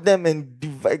fought them and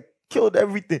killed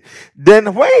everything.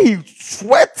 Then when he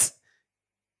sweat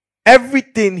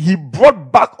everything, he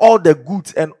brought back all the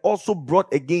goods, and also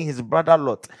brought again his brother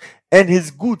Lot and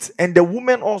his goods, and the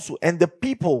women also, and the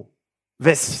people.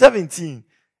 Verse 17.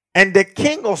 And the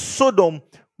king of Sodom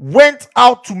went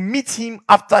out to meet him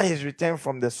after his return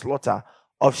from the slaughter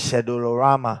of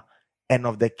Chedorlaomer, and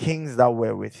of the kings that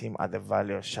were with him at the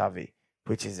valley of Shaveh,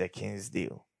 which is the king's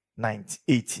deal.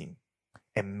 18.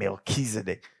 And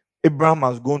Melchizedek. Abraham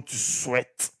has gone to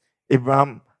sweat.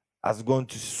 Abraham has gone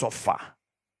to suffer.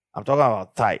 I'm talking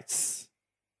about tithes.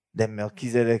 Then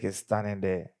Melchizedek is standing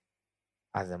there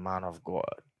as a man of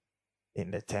God in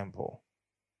the temple.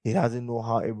 He doesn't know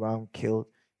how Abraham killed.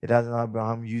 He doesn't know how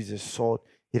Abraham used a sword.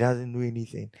 He doesn't know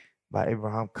anything. But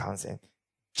Abraham comes and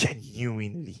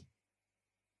genuinely,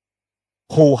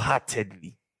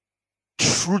 wholeheartedly,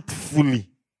 truthfully.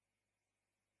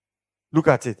 Look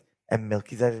at it. And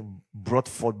Melchizedek brought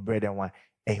forth bread and wine,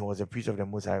 and he was a priest of the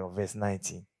Most High. Verse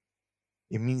 19.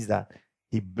 It means that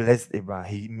he blessed Abraham.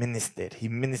 He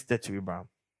ministered to Abraham.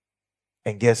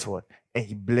 And guess what? And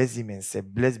he blessed him and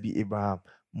said, blessed be Abraham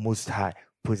Most High,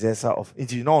 possessor of.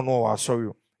 If you don't know, I'll show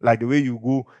you. Like the way you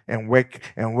go and work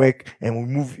and we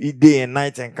move day and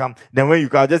night and come. Then when you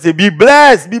come, just say, be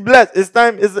blessed, be blessed. It's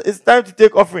time to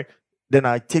take offering. Then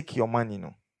I take your money,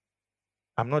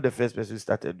 I'm not the first person who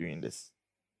started doing this.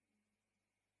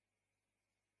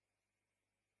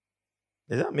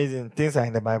 Is that amazing? Things are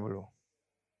in the Bible.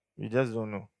 You just don't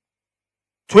know.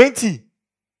 20.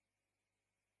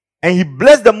 And he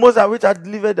blessed the Most High, which had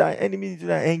delivered our enemies into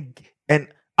their hand. And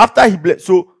after he blessed,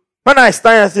 so when I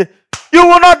stand and say, you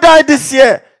will not die this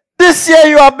year. This year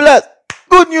you are blessed.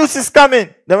 Good news is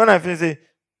coming. Then when I finish, say,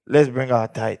 let's bring our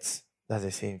tithes. That's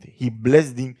the same thing. He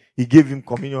blessed him. He gave him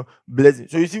communion. Blessed him.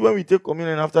 So you see, when we take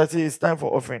communion after I say it's time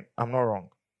for offering, I'm not wrong.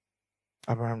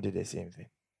 Abraham did the same thing.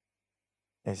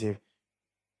 And say,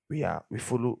 we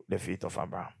follow the faith of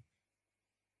Abraham.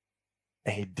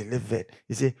 And he delivered.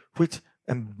 He said,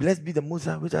 and blessed be the Most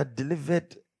High, which had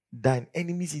delivered thine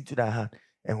enemies into thy hand.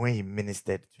 And when he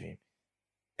ministered to him,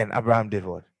 and Abraham did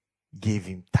what? Gave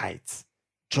him tithes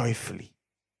joyfully.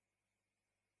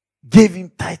 Gave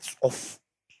him tithes of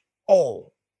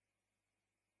all.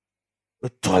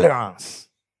 With tolerance.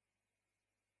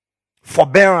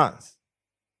 Forbearance.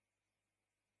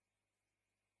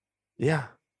 Yeah.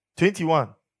 21.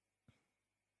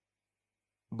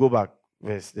 Go back.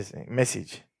 Verse this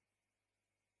message.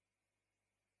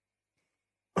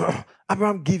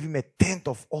 Abraham gave him a tenth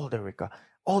of all the record,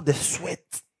 all the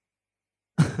sweat,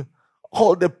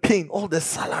 all the pain, all the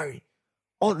salary,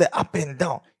 all the up and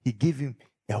down. He gave him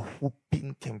a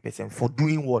whooping 10% for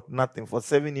doing what? Nothing. For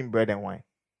serving him bread and wine,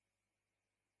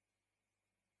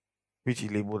 which he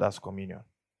labeled as communion.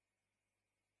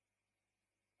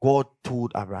 God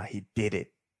told Abraham, he did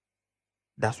it.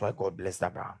 That's why God blessed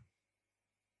Abraham.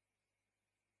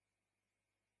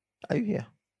 Are you here?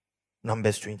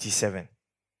 Numbers 27.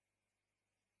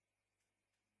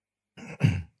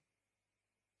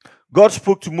 God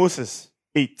spoke to Moses.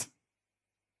 8.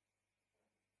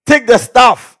 Take the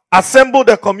staff, assemble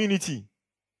the community.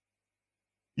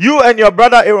 You and your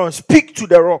brother Aaron, speak to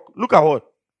the rock. Look at what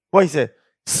he said.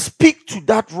 Speak to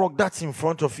that rock that's in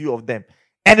front of you of them,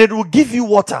 and it will give you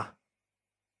water.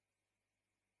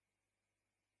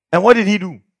 And what did he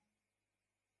do?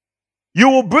 You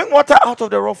will bring water out of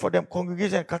the rock for them.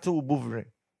 Congregation and cattle will both drink.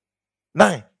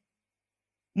 9.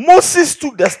 Moses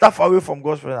took the staff away from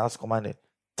God's presence as commanded.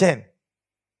 10.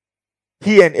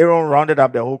 He and Aaron rounded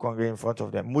up the whole congregation in front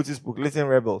of them. Moses spoke, listen,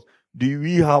 rebels, do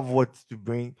we have what to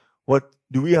bring? What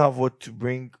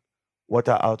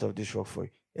water out of this rock for you.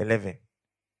 11.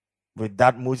 With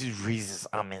that, Moses raised his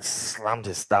arm and slammed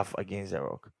his staff against the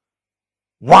rock.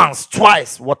 Once,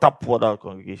 twice, water poured out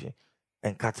congregation,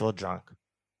 and cattle drank.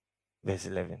 Verse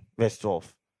 11. Verse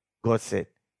 12. God said,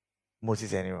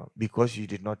 Moses and Aaron, because you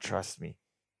did not trust me,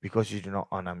 because you did not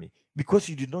honor me, because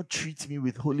you did not treat me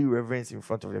with holy reverence in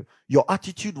front of them, your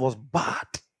attitude was bad.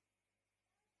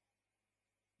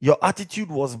 Your attitude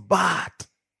was bad.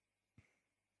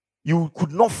 You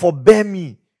could not forbear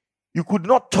me. You could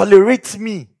not tolerate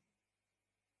me.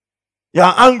 You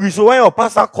are angry, so when your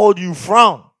pastor called you,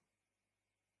 frown.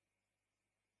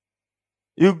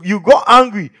 You got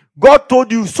angry. God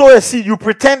told you sow a seed. You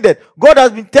pretended. God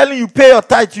has been telling you pay your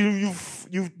tithe.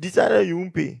 You've decided you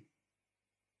won't pay.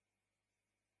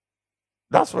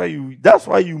 That's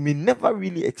why you may never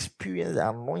really experience the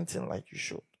anointing like you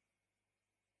should.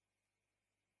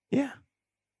 Yeah.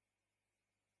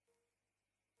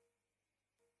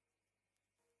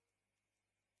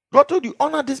 God told you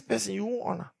honor this person, you won't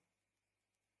honor.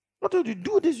 God told you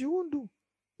do this, you won't do.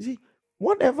 You see,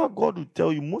 whatever God will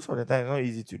tell you, most of the time, it's not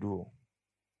easy to do.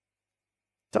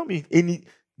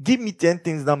 Give me 10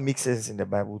 things that make sense in the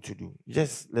Bible to do.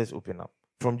 Let's open up.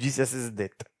 From Jesus'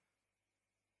 death,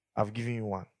 I've given you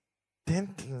one. 10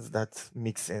 things that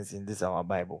make sense in this our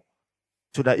Bible.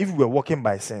 So that if we were walking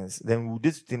by sense, then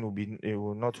this thing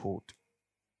will not hold.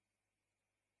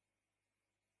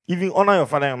 Even honor your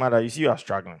father and your mother, you see you are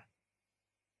struggling.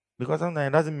 Because sometimes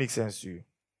it doesn't make sense to you.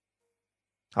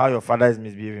 How your father is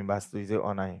misbehaving, but still you say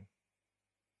honor him.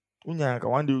 One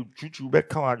day, chuchu be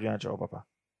come out your papa.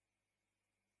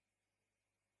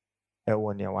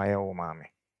 Ewo ne wa ewo mame.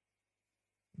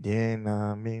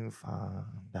 Dena min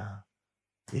fanda.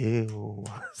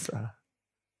 Wasa.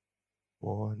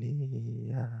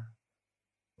 Wonia.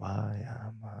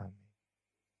 Waya mame.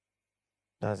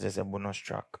 That's just a bonus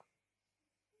track.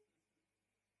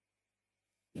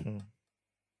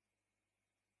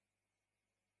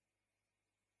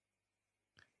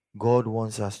 God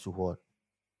wants us to what?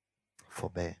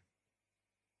 Forbear.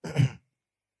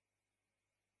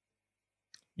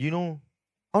 You know,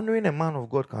 honoring a man of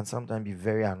God can sometimes be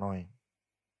very annoying.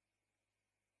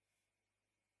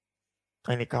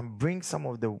 And it can bring some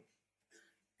of the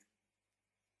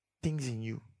things in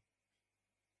you.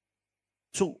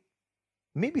 So,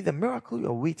 maybe the miracle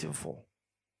you're waiting for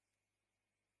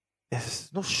is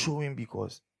not showing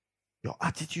because your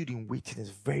attitude in waiting is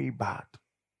very bad.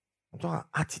 I'm talking about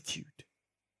attitude.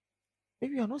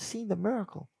 Maybe you're not seeing the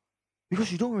miracle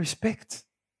because you don't respect.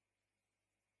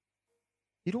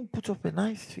 You don't put up a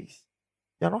nice face.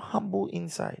 You're not humble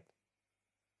inside.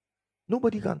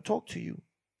 Nobody can talk to you.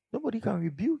 Nobody can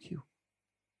rebuke you.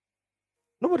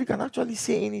 Nobody can actually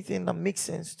say anything that makes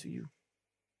sense to you.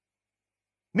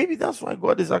 Maybe that's why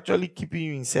God is actually keeping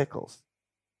you in circles.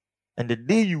 And the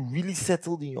day you really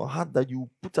settled in your heart that you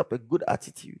put up a good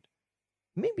attitude,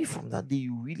 maybe from that day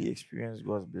you really experience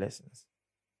God's blessings.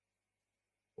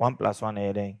 1 + 1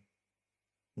 then.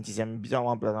 And she said, 1 +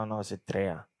 1 now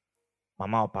 3.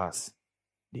 Mama will pass.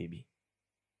 Baby.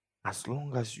 As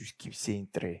long as you keep saying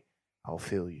 3, I'll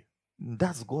fail you.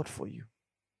 That's God for you.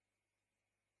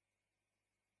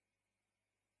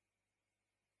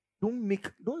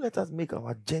 Don't let us make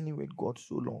our journey with God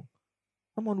so long.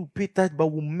 Someone will pay tithe but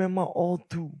will remember all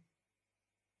through.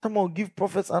 Someone will give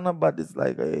prophets honor, but it's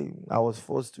like, hey, I was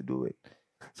forced to do it.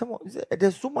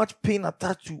 There's so much pain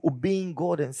attached to obeying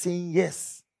God and saying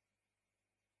yes.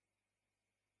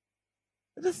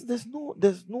 There's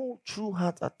no true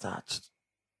heart attached.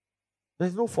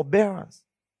 There's no forbearance.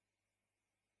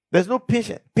 There's no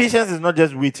patience. Patience is not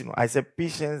just waiting. I said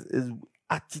patience is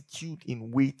attitude in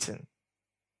waiting.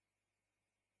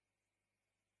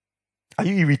 Are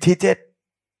you irritated?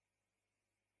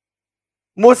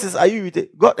 Moses, are you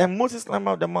irritated? God and Moses climbed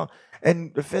out the mountain.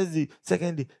 And the first day,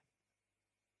 second day,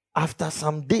 after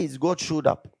some days, God showed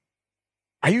up.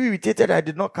 Are you irritated I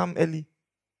did not come early?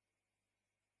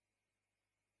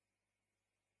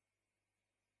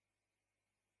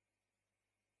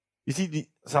 You see,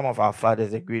 some of our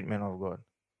fathers are great men of God.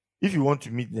 If you want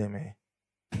to meet them,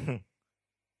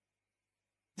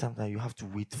 sometimes you have to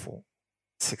wait for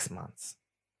 6 months.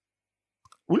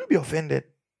 Will you be offended?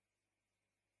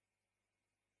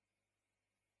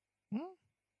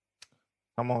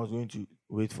 Someone was going to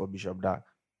wait for Bishop Dark.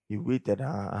 He waited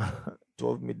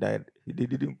 12 midnight. They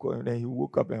didn't call him. Then he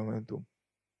woke up and went home.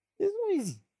 It's not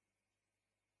easy.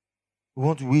 We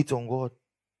want to wait on God.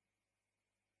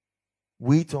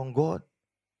 Wait on God.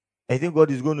 I think God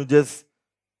is going to just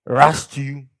rush to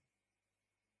you.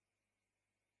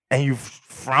 And you've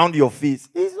frowned your face.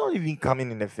 It's not even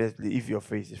coming in the first place if your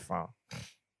face is frowned.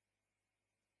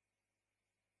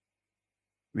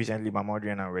 Recently, my mother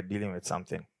and I were dealing with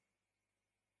something.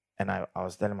 And I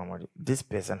was telling my mother, this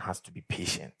person has to be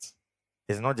patient.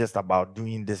 It's not just about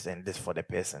doing this and this for the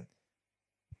person.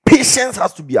 Patience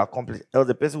has to be accomplished, else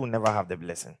the person will never have the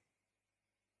blessing.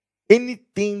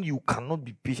 Anything you cannot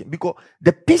be patient, because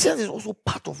the patience is also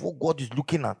part of what God is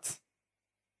looking at.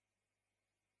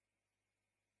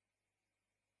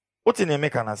 What in a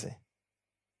can I say?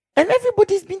 And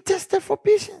everybody's been tested for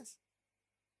patience.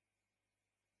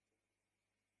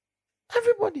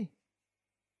 Everybody.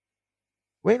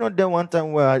 We're not there one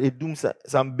time where it dooms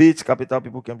some beach capital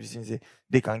people came to see and say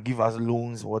they can give us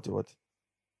loans, what.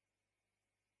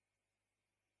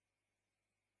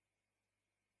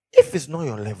 If it's not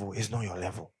your level, it's not your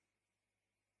level.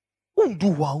 Won't do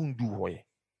what.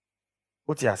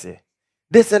 What you say?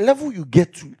 There's a level you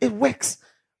get to, it works.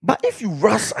 But if you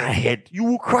rush ahead, you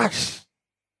will crash.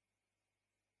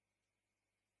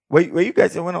 Were you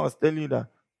guys when I was telling you that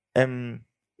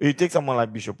you take someone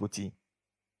like Bishop Oti,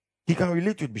 he can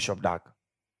relate with Bishop Dag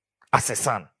as a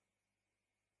son.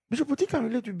 Bishop Oti can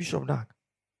relate with Bishop Dag.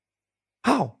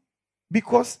 How?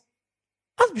 Because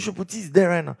as Bishop Oti is there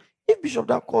right now, if Bishop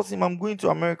Dag calls him, I'm going to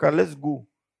America, let's go.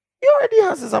 He already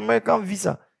has his American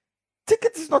visa.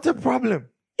 Ticket is not a problem.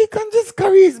 He can just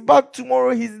carry his bag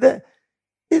tomorrow. He's there.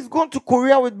 He's gone to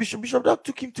Korea with Bishop. Bishop Dag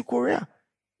took him to Korea.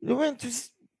 They went to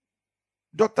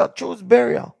Dr. Cho's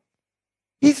burial.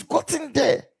 He's gotten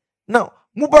there. Now,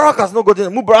 Mubarak has not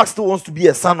gotten there. Mubarak still wants to be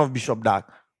a son of Bishop Dag.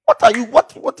 What are you?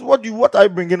 What are you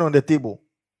bringing on the table?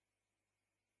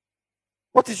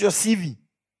 What is your CV?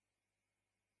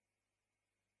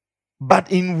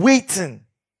 But in waiting,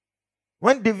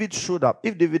 when David showed up,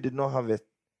 if David did not have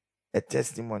a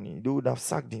testimony, they would have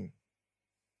sacked him.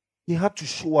 He had to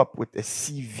show up with a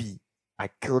CV. I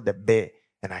killed a bear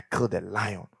and I killed a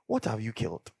lion. What have you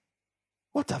killed?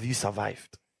 What have you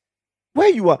survived? Where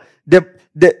you are,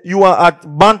 you are at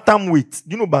bantamweight.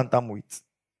 Do you know bantamweight?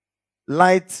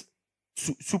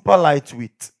 Super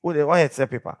lightweight. Why it's a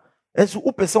paper? And so,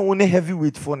 who person only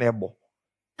heavyweight for nebo?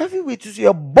 Heavyweight is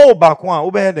a ball back one.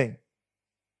 Obey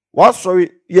what sorry?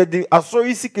 Yeah, the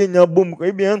sorry si Kenya boom.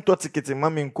 Maybe I'm ticket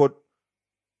mami in code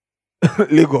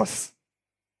Lagos.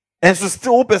 And so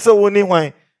still who person only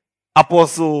why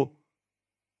apostle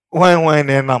why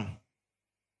nenam.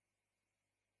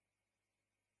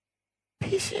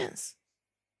 Patience.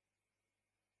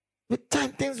 With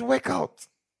time things work out.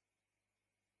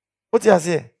 What you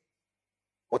say?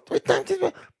 What with time things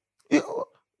work?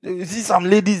 You see some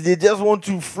ladies, they just want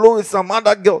to flow with some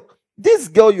other girl. This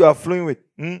girl you are flowing with,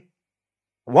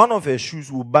 one of her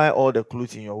shoes will buy all the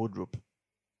clothes in your wardrobe.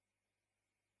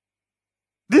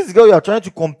 This girl you are trying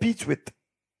to compete with,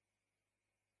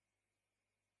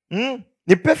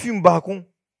 the perfume back home,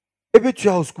 maybe to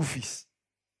your school fees.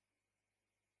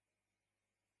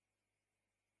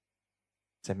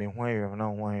 Say me why you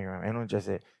now why you I don't just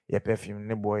say your perfume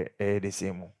ne boy the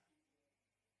same.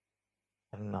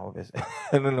 I don't know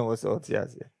I don't know what's out here.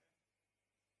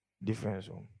 Difference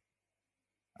one.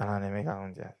 And I make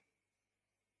a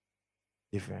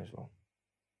difference one.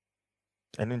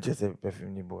 I don't just say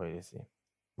perfume ne boy the same.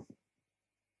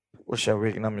 What shall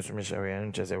we na me so me shall we I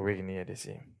don't just say wig near the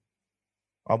same.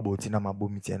 About in my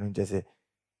bomiti I don't just say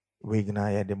wig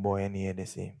na the boy near the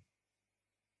same.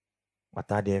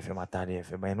 Matade FM,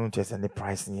 but I don't just say the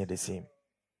price near the same.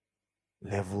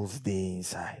 Levels day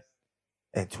inside.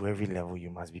 And to every level, you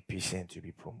must be patient to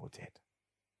be promoted.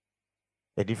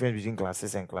 The difference between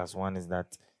classes and class one is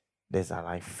that there's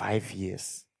like 5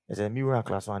 years. There's a mirror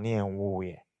class one here and war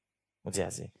here. What do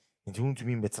you say? If you want to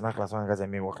be better class one because I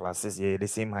mean what classes, yeah, the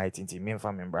same height into main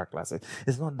member classes.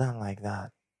 It's not done like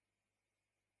that.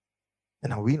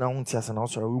 And I win on tears and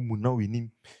also we now we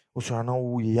need also now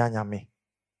we yanyame.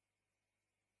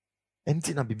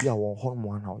 Anything na bibi a one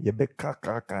hormone now, you be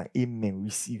kaka amen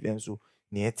receive and so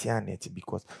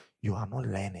because you are not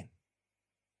learning.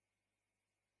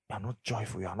 You are not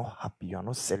joyful, you are not happy, you are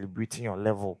not celebrating your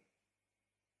level,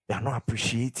 you are not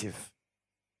appreciative.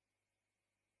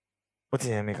 What is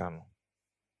your make?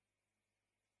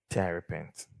 Till I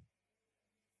repent.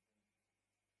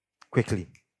 Quickly.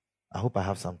 I hope I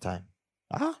have some time.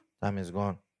 Time is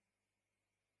gone.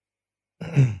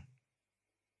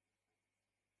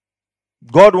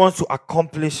 God wants to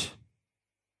accomplish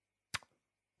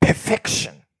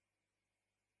perfection.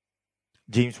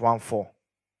 James 1:4.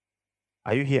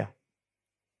 Are you here?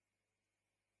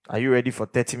 Are you ready for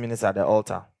 30 minutes at the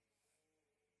altar?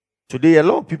 Today, a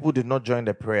lot of people did not join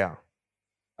the prayer.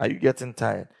 Are you getting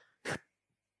tired?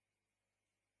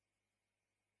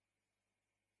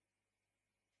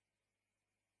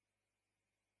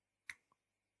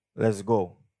 Let's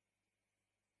go.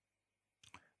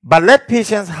 But let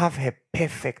patience have her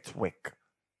perfect work.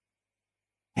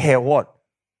 Her what?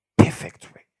 Perfect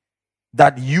work.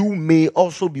 That you may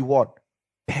also be what?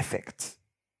 Perfect.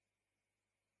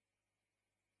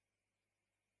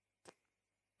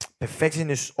 Perfection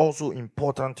is also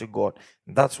important to God.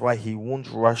 That's why He won't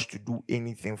rush to do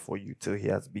anything for you till He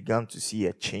has begun to see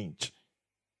a change.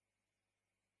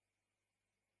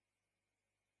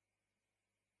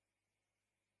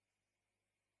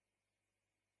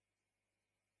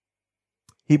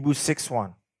 Hebrews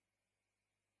 6:1.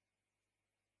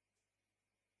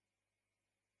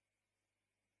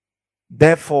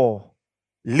 Therefore,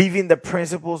 leaving the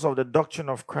principles of the doctrine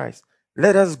of Christ,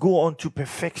 let us go on to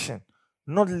perfection,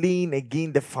 not laying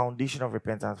again the foundation of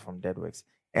repentance from dead works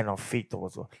and of faith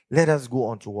towards God. Let us go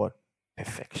on to what?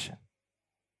 Perfection.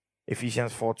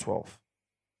 Ephesians 4:12.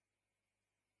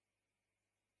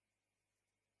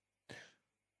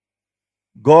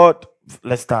 God,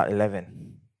 let's start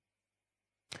 11.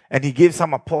 And He gave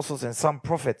some apostles and some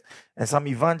prophets and some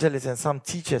evangelists and some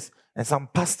teachers and some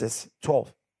pastors,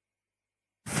 12,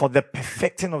 for the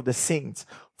perfecting of the saints,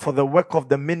 for the work of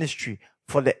the ministry,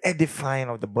 for the edifying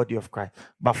of the body of Christ.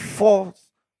 But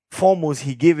foremost,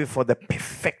 He gave it for the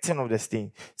perfecting of the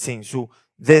saints. So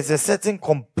there's a certain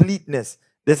completeness,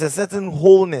 there's a certain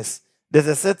wholeness, there's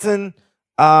a certain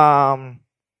how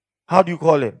do you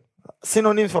call it?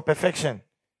 Synonyms for perfection.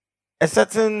 A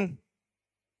certain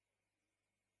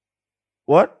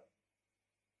what?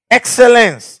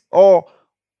 Excellence, or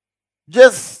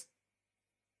just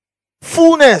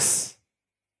fullness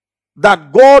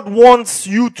that God wants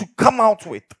you to come out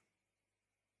with.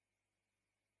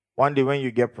 One day when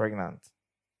you get pregnant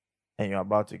and you're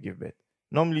about to give birth,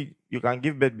 normally you can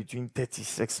give birth between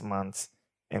 36 months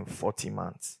and 40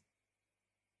 months.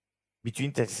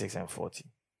 Between 36 and 40.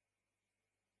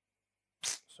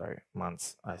 Sorry,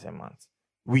 months. I said months.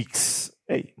 Weeks.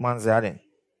 Hey, months are then.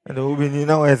 And the woman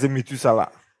now has a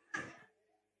mitusala.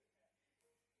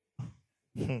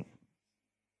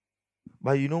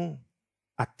 But you know,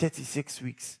 at 36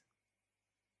 weeks,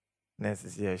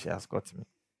 next year she has got me.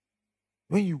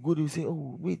 When you go, they say,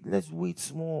 oh, wait, let's wait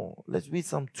small. Let's wait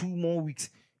some 2 more weeks.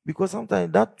 Because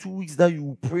sometimes that 2 weeks that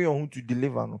you pray on who to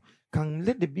deliver can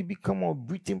let the baby come out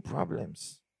breathing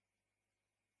problems.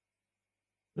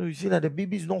 So you see that the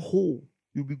baby is not whole.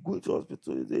 You'll be going to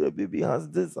hospital. You say the baby has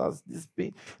this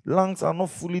pain. Lungs are not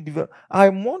fully developed.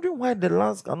 I'm wondering why the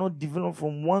lungs cannot develop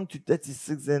from 1 to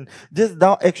 36, and just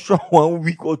that extra 1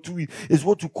 week or 2 weeks is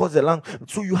what to cause the lung.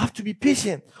 So you have to be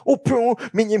patient. Oh, pray,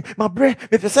 my breath,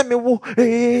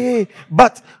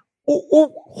 but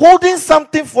holding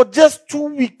something for just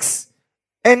 2 weeks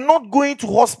and not going to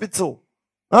hospital,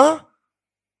 and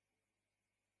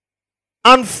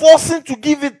forcing to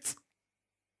give it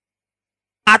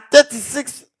at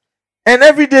 36, and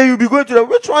every day you'll be going to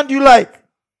which one do you like?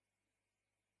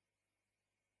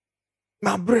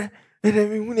 My breath.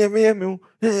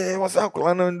 What's up?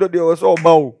 Was all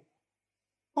bow.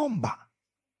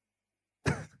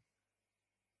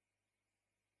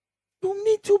 You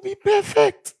need to be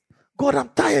perfect. God, I'm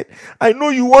tired. I know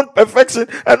you want perfection.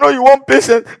 I know you want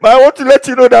patience. But I want to let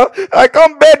you know that I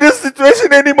can't bear this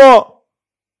situation anymore.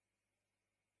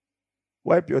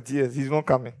 Wipe your tears. He's not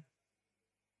coming.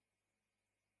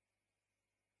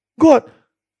 God,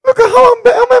 look at how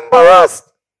I'm embarrassed.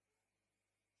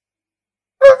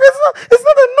 Look, it's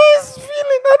not a nice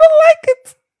feeling. I don't like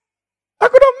it. I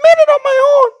could have made it on my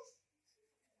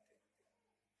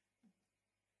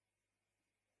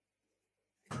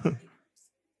own.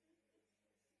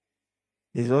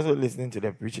 He's also listening to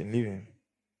the preaching. Leave him.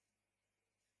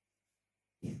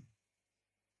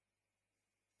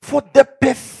 For the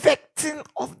perfecting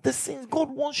of the saints, God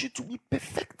wants you to be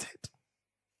perfected.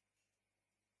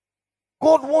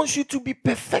 God wants you to be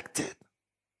perfected.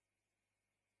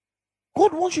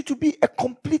 God wants you to be a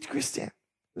complete Christian.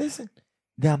 Listen,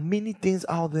 there are many things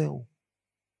out there.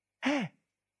 Hey.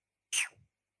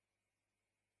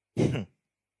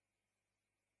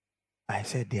 I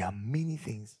said there are many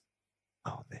things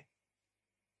out there.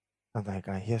 And I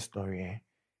can hear story,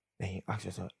 then you ask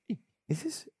yourself, is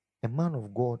this a man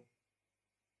of God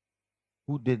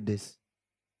who did this?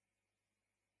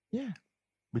 Yeah,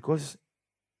 because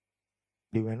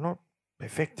they were not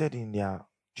perfected in their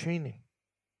training.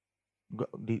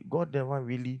 God never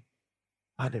really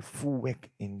had a full work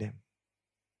in them.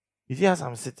 You see, as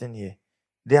I'm sitting here,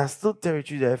 there are still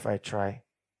territories that if I try,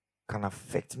 can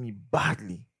affect me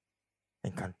badly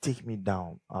and can take me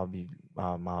down. I'll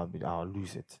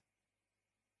lose it.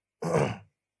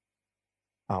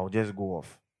 I'll just go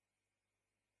off.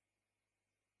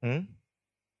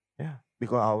 Yeah,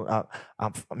 because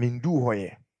I'm in do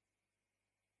here.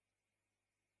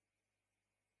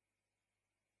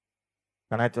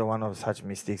 Can I tell one of such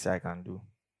mistakes I can do?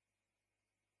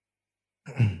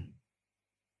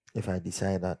 If I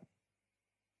decide that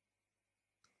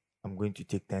I'm going to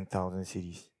take 10,000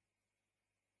 CDs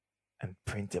and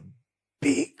print a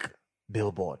big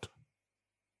billboard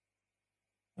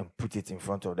and put it in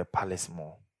front of the Palace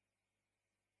Mall,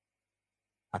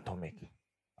 Atomic.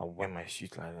 I'll wear my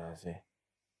suit like that and say,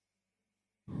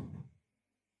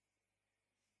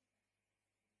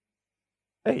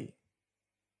 hey,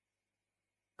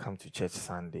 come to church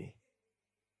Sunday.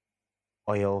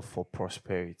 Oil for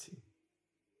prosperity.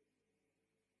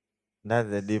 That's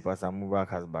the day Pastor Mubarak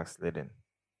has backslidden.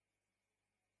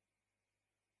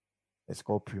 It's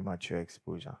called premature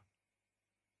exposure.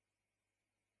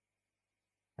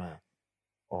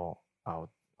 Or out,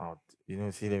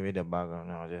 see the way the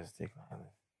background, I'll just take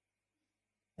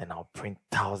and I'll print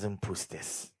 1,000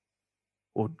 posters.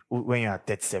 When you're at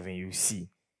 37, you see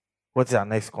what's our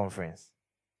next conference?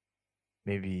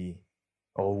 Maybe,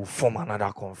 or we'll form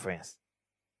another conference.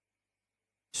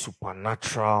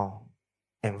 Supernatural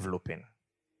enveloping.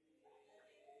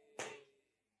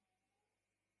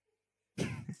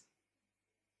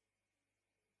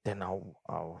 Then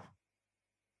I'll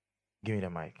give me the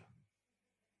mic.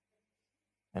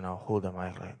 And I'll hold the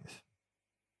mic like this.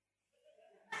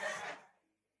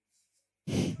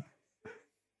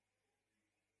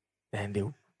 And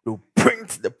they'll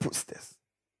print the posters.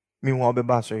 Meanwhile,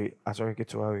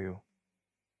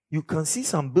 you can see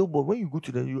some billboard when you go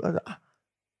to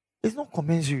it's not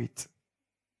commensurate.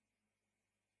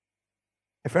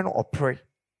 A friend or pray.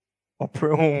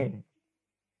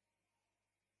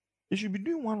 You should be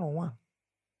doing one-on-one.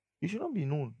 You should not be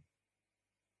known.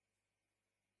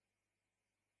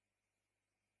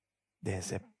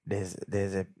 There's a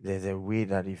way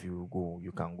that if you go,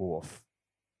 you can go off.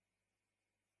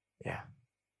 Yeah.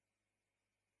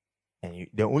 And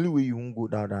the only way you won't go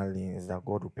down that lane is that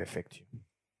God will perfect you.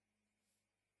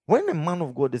 When a man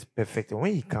of God is perfected,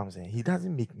 when he comes in, he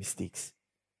doesn't make mistakes.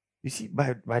 You see,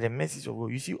 by the message of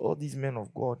God, you see all these men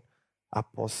of God,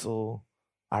 Apostle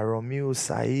Aromeo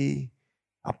Sai,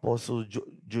 Apostle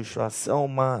Joshua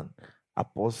Selman,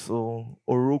 Apostle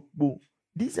Orokbo.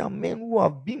 These are men who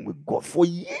have been with God for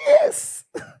years.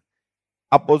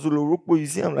 Apostle Orokbo, you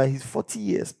see him like he's 40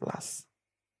 years plus.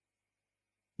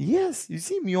 Yes, you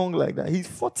see him young like that. He's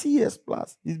 40 years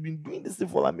plus. He's been doing this thing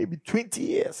for like maybe 20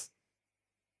 years.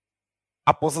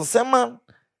 Apostle Selman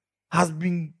has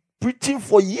been preaching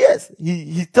for years.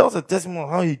 He tells a testimony of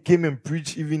how he came and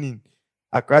preached even in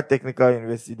Accra Technical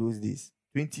University those days.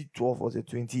 2012 was a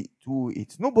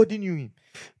 2008. Nobody knew him.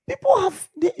 People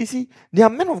they are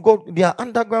men of God. They are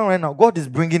underground right now. God is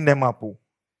bringing them up.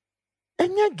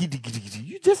 And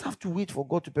you just have to wait for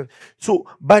God to perfect. So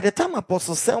by the time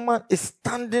Apostle Selman is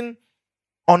standing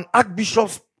on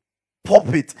Archbishop's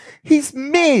pulpit, he's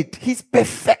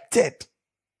perfected.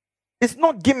 It's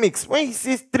not gimmicks. When he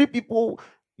says 3 people,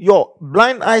 your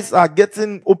blind eyes are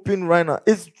getting open right now.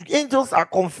 Angels are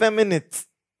confirming it.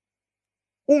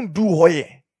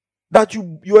 That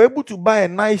you're able to buy a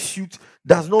nice suit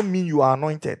does not mean you are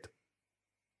anointed.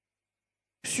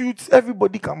 Suits,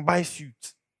 everybody can buy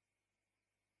suits.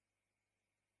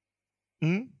 Are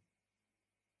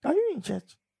you in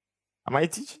church? Am I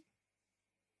teaching?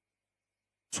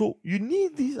 So you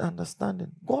need this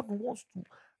understanding. God wants to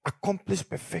accomplish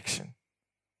perfection.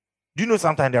 Do you know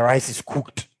sometimes the rice is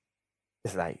cooked?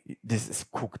 It's like, this is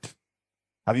cooked.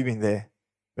 Have you been there?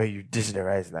 Where you dish the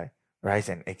rice, like rice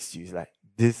and egg stew. It's like,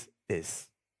 this is.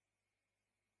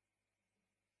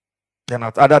 Then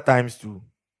at other times too,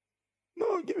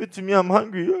 no, give it to me, I'm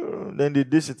hungry. Then they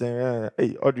dish it and,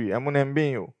 hey, Audrey, I'm on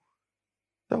MBA.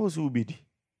 That was Ubidi.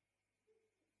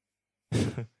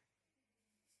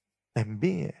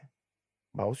 MBA.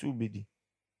 But also Ubidi.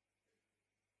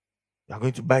 You're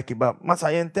going to buy kebab.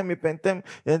 Masa,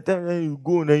 you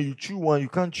go and then you chew one, you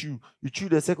can't chew. You chew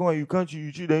the second one, you can't chew.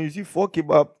 You chew, then you see 4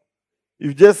 kebab.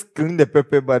 You just clean the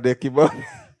pepper, but the kebab,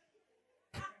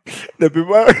 the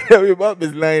kebab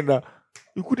is lying there.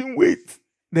 You couldn't wait.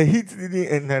 The heat didn't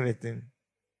enter anything.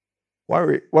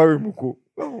 Worry, Muko.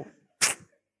 Oh.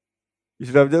 You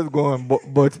should have just gone and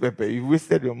bought pepper. You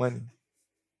wasted your money.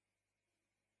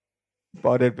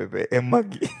 Powdered pepper and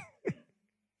Maggi.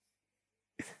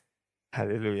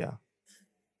 Hallelujah.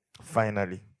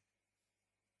 Finally,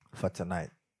 for tonight,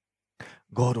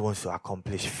 God wants to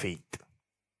accomplish faith.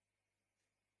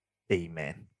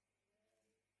 Amen.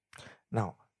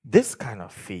 Now, this kind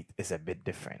of faith is a bit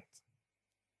different.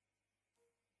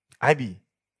 IB,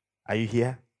 are you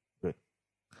here? Good.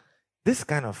 This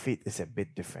kind of faith is a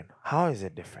bit different. How is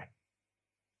it different?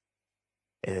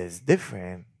 It is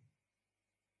different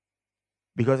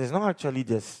because it's not actually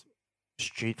just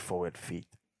straightforward faith,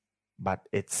 but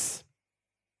it's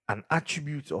an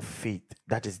attribute of faith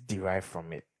that is derived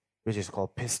from it, which is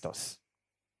called pistos.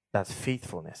 That's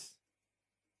faithfulness.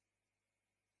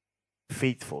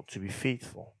 Faithful, to be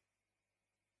faithful.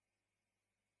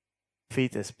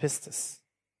 Faith is pistos.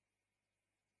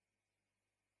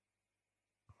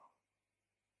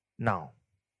 Now,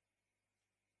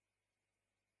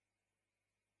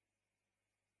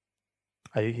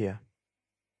 are you here?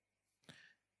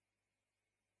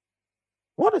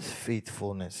 What is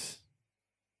faithfulness?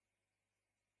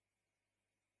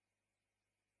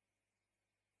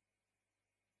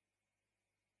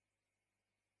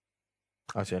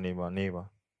 Ask your neighbor.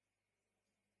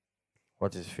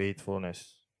 What is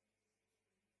faithfulness?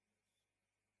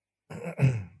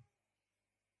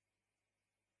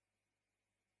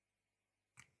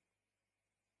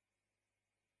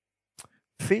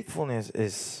 Faithfulness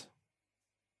is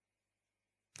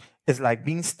like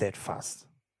being steadfast,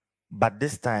 but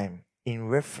this time in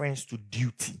reference to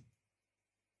duty.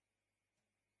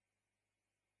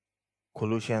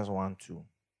 Colossians 1:2.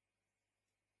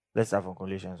 Let's start from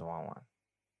Colossians 1:1.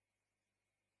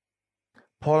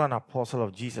 Paul, an apostle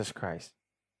of Jesus Christ,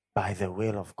 by the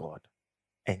will of God,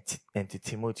 and to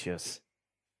Timotheus,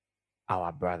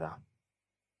 our brother.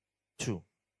 2.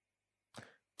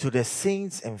 To the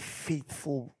saints and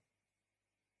faithful,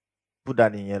 put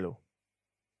that in yellow.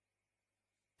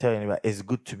 Tell anybody, it's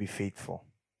good to be faithful.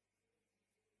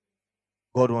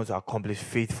 God wants to accomplish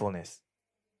faithfulness.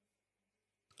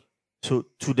 So,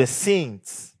 to the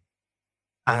saints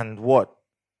and what?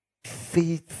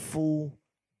 Faithful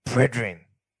brethren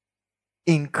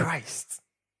in Christ,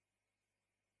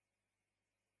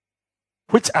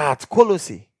 which are at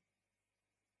Colossae.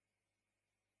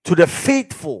 To the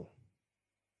faithful,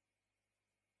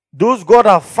 those God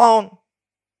have found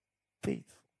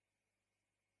faithful.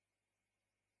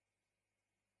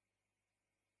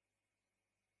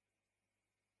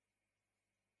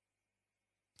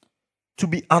 To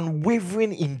be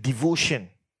unwavering in devotion.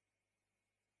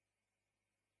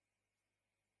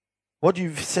 What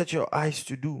you've set your eyes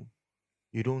to do,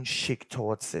 you don't shake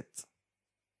towards it.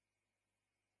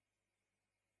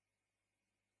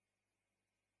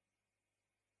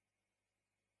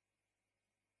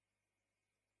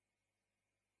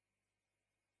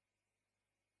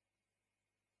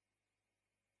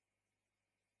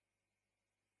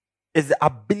 It's the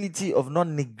ability of not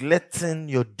neglecting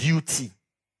your duty.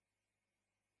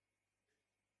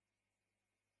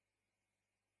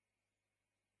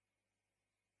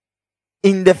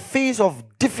 In the face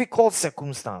of difficult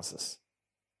circumstances,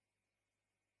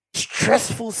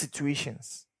 stressful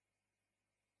situations,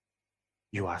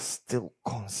 you are still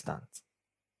constant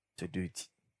to do it.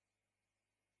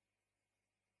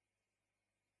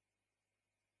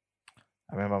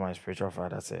 I remember my spiritual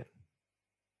father said,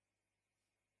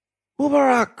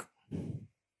 Mubarak,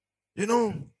 you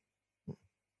know,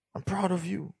 I'm proud of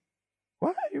you. Why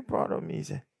are you proud of me? He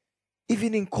said,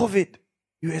 even in COVID,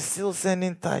 you are still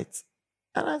sending tithes.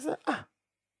 And I said,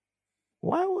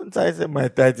 why won't I send my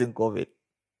tithes in COVID?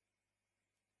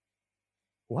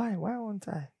 Why won't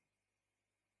I?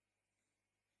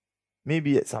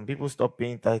 Maybe some people stop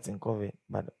paying tithes in COVID,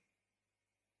 but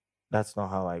that's not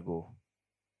how I go.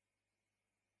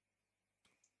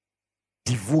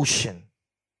 Devotion.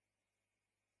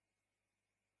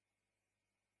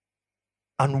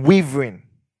 Unwavering.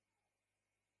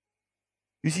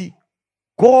 You see,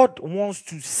 God wants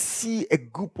to see a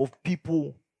group of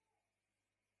people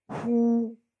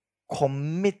who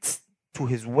commit to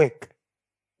his work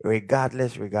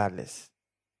regardless.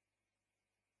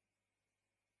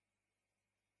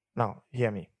 Now,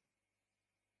 hear me.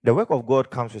 The work of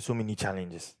God comes with so many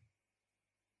challenges.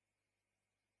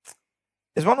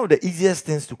 It's one of the easiest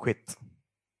things to quit.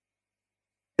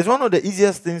 It's one of the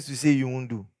easiest things to say you won't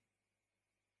do.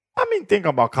 I mean, think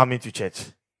about coming to church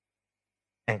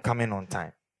and coming on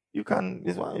time. You can,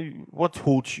 it's what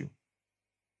holds you.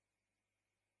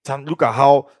 Look at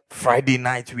how Friday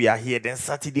night we are here, then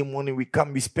Saturday morning we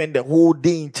come, we spend the whole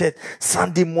day in church.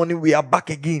 Sunday morning we are back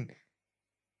again.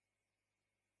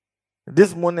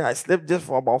 This morning I slept just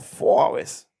for about 4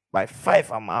 hours. By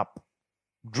 5 I'm up.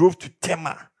 Drove to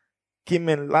Tema. Came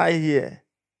and lie here.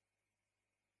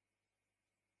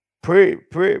 Pray.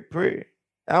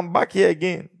 I'm back here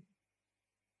again.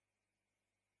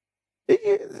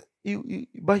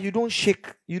 But you don't shake.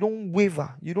 You don't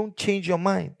waver. You don't change your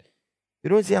mind. You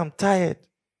don't say, I'm tired.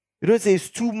 You don't say, it's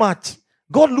too much.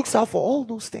 God looks out for all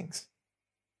those things.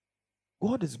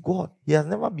 God is God. He has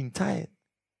never been tired.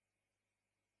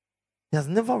 He has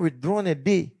never withdrawn a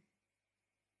day.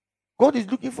 God is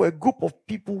looking for a group of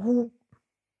people who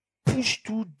push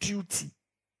through duty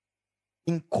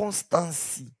in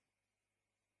constancy.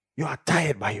 You are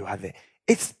tired, but you are there.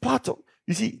 It's part of,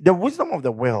 you see, the wisdom of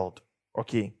the world,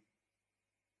 okay,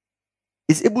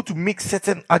 is able to make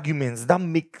certain arguments that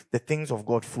make the things of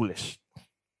God foolish.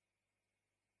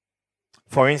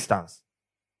 For instance,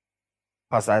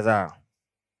 Pastor Isaiah,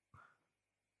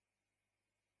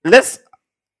 let's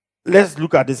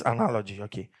look at this analogy,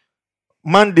 okay.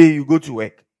 Monday, you go to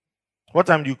work. What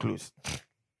time do you close?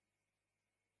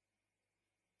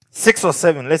 6 or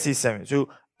 7, let's say 7. So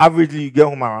averagely you get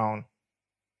home around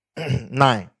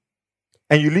 9.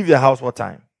 And you leave the house what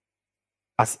time?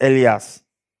 As early as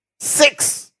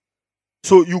 6.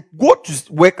 So you go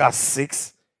to work at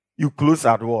 6, you close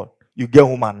at what? You get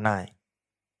home at 9.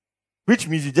 Which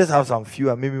means you just have some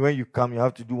fewer. Maybe when you come, you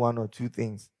have to do 1 or 2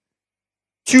 things.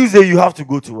 Tuesday, you have to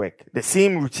go to work. The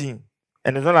same routine.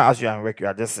 And it's not like as you are in work, you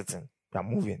are just sitting. You are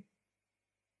moving.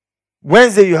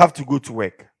 Wednesday, you have to go to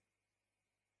work.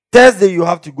 Thursday, you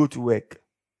have to go to work.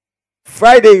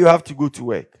 Friday, you have to go to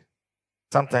work.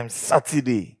 Sometimes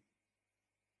Saturday.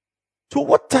 So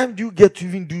what time do you get to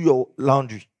even do your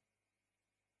laundry?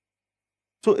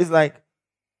 So it's like,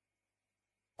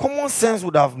 common sense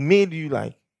would have made you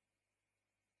like,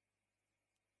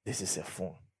 this is a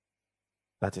phone.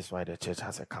 That is why the church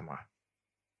has a camera.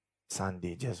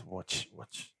 Sunday, just watch.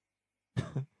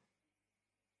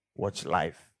 Watch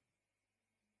live.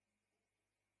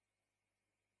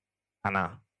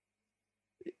 Anna,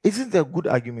 isn't it a good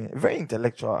argument? A very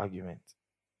intellectual argument.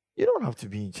 You don't have to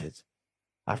be in church.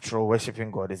 After all, worshiping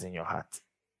God is in your heart.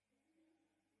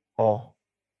 Or,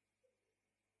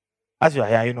 as you are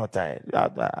here, you're not tired. You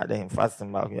are then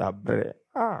fasting back, you are bread.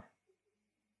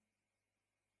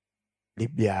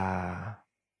 Libya.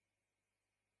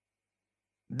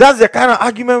 That's the kind of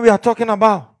argument we are talking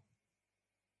about.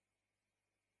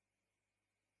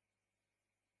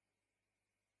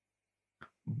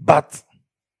 But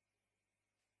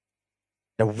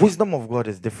the wisdom of God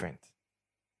is different.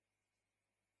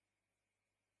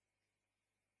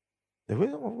 The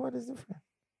wisdom of God is different.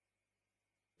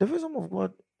 The wisdom of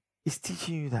God is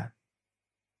teaching you that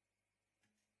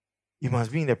you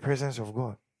must be in the presence of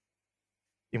God.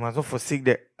 You must not forsake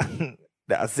the,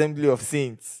 the assembly of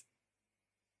saints.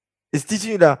 It's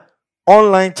teaching you that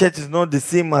online church is not the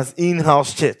same as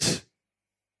in-house church.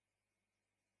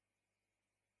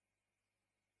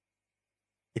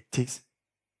 It takes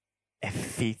a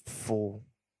faithful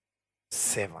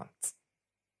servant.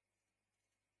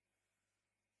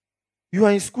 You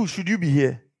are in school, should you be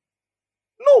here?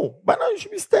 No, by now you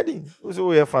should be studying. So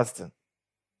we are fasting.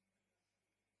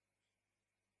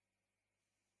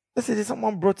 Yesterday,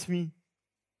 someone brought me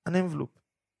an envelope.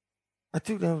 I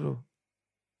took the envelope.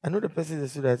 I know the person that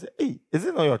stood there. I said, hey, is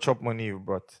it not your chop money you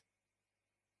brought?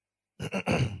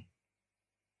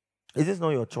 Is this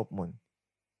not your chop money?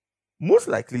 Most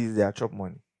likely it's their chop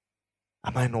money.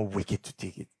 Am I not wicked to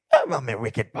take it? I'm a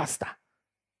wicked pastor.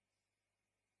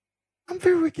 I'm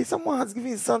very wicked. Someone has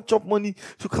given his son chop money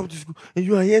to come to school, and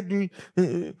you are here doing,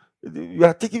 you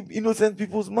are taking innocent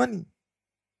people's money.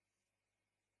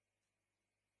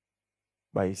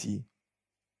 But you see,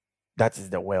 that is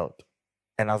the world.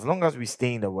 And as long as we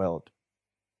stay in the world,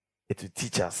 it will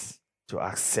teach us to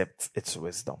accept its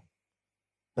wisdom.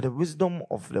 But the wisdom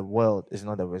of the world is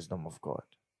not the wisdom of God.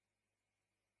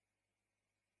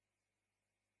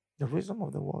 The wisdom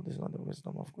of the world is not the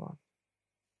wisdom of God.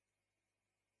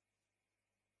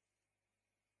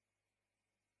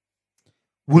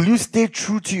 Will you stay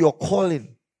true to your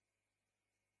calling?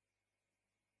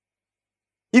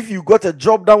 If you got a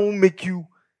job that will make you,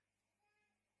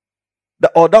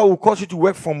 or that will cause you to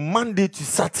work from Monday to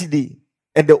Saturday,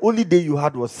 and the only day you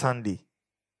had was Sunday,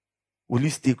 will you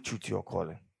stay true to your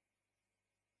calling?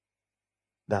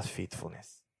 That's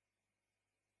faithfulness.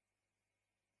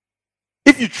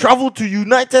 If you travel to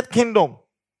United Kingdom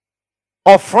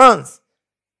or France,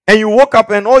 and you woke up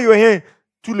and all you're hearing,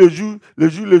 tous les jours,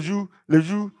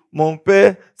 mon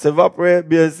père, ça va près,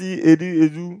 BSC,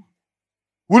 Edu.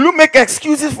 Will you make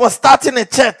excuses for starting a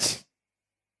church?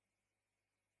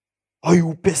 Or you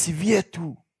will persevere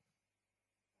too?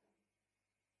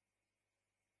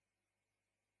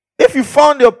 If you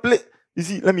found your place, you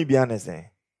see, let me be honest,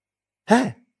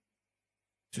 to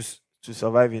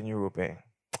survive in Europe,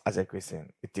 as a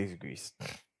Christian, it takes grace.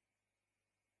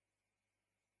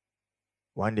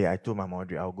 One day I told my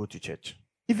mother I'll go to church.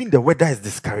 Even the weather is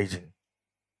discouraging.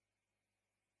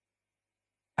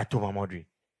 I told my mother,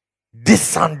 this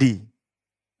Sunday,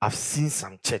 I've seen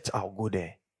some church, I'll go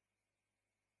there.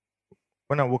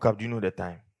 When I woke up, do you know the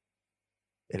time?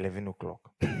 11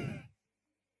 o'clock.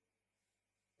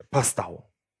 Pastor.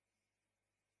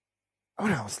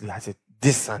 When I was there, I said,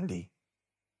 this Sunday,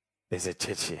 there's a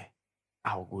church here.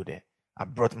 I'll go there. I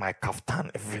brought my kaftan,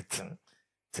 everything. I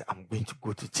said, I'm going to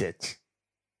go to church.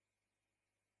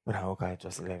 When I woke up, it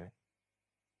was 11.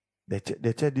 The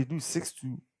church, they do 6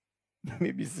 to,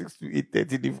 maybe 6 to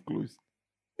 8:30, they've closed.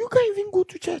 You can't even go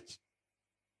to church.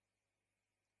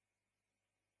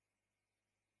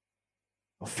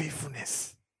 Of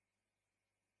faithfulness.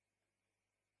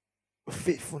 Of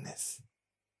faithfulness.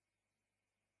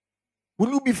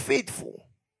 Will you be faithful?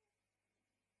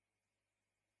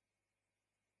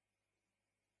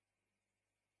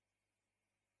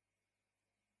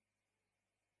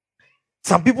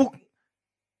 Some people,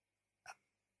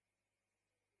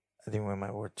 I didn't wear my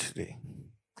word today.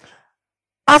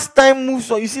 As time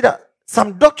moves on, you see that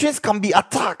some doctrines can be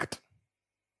attacked.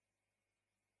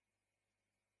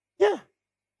 Yeah.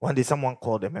 One day someone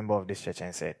called a member of this church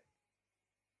and said,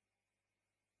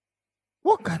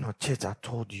 what kind of church I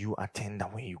told you attend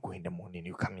that when you go in the morning,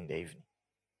 you come in the evening?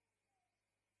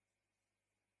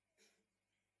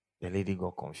 The lady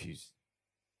got confused.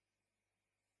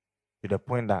 To the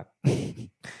point that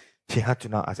she had to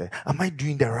now ask her, am I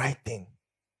doing the right thing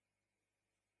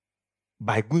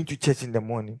by going to church in the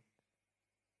morning?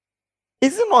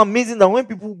 Is it not amazing that when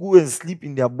people go and sleep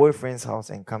in their boyfriend's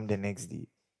house and come the next day,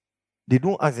 they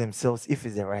don't ask themselves if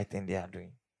it's the right thing they are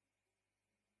doing?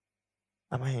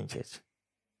 Am I in church?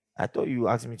 I thought you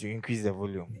asked me to increase the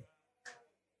volume.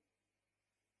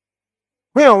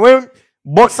 When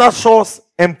boxer shorts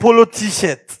and polo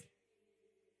t-shirt,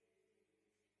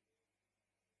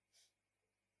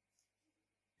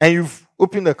 and you've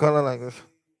opened the collar like this.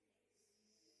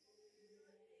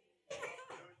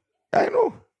 I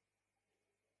know.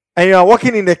 And you are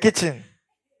working in the kitchen.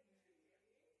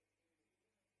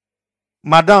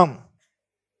 Madam,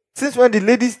 since when did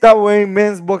ladies start wearing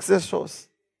men's boxer shorts?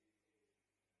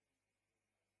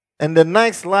 And the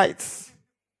nice lights.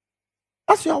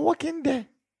 As you are working there.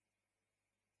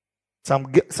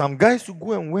 Some guys to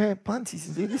go and wear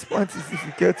panties, ladies' panties, if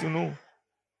you care to know.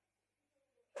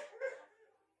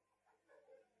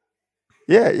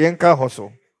 Yeah, Yenka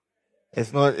hustle.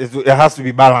 It has to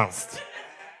be balanced.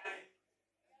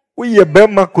 We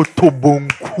bema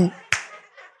kotobonku.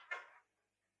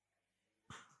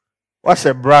 What's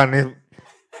a brand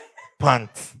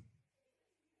pants?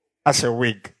 As a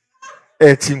wig.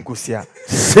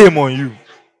 Shame on you.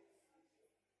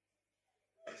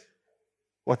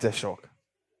 What a shock.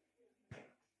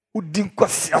 Who didn't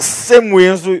same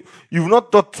way, so you've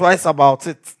not thought twice about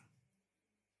it.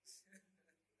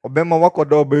 Obama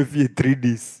wakoda obefi 3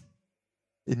 days.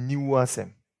 A new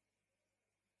wasem.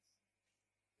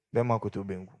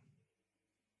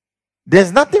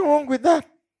 There's nothing wrong with that.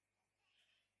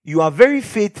 You are very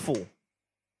faithful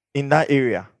in that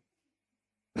area.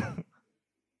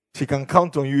 She can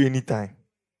count on you anytime.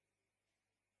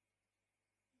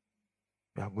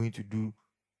 You are going to do,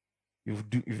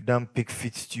 you've done pig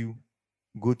feet stew,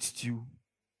 goat stew.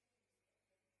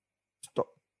 Stop.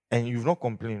 And you've not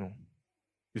complained.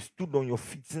 You stood on your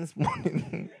feet since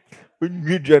morning. When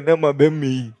you your name about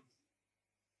me.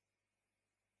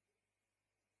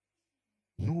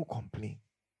 No complaint.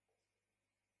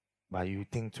 But you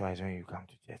think twice when you come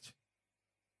to church.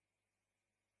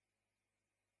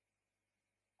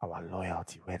 Our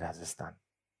loyalty, where does it stand?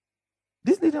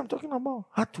 This lady I'm talking about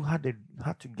had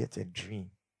to get a dream.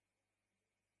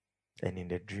 And in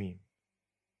the dream,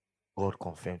 God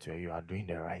confirmed to her, you are doing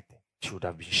the right thing. She would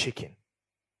have been shaken.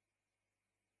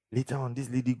 Later on,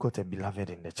 this lady got a beloved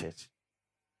in the church.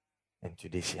 And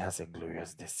today she has a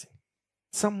glorious destiny.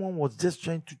 Someone was just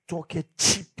trying to talk her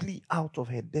cheaply out of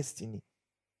her destiny.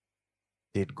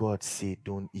 Did God say,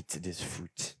 don't eat this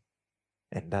fruit?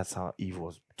 And that's how Eve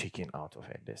was taken out of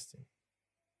her destiny.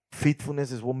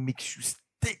 Faithfulness is what makes you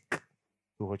stick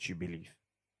to what you believe.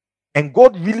 And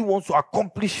God really wants to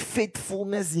accomplish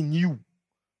faithfulness in you.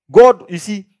 God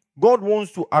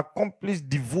wants to accomplish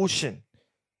devotion,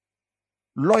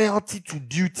 loyalty to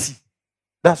duty.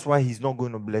 That's why He's not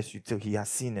going to bless you till He has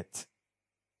seen it.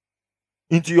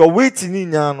 Into your waiting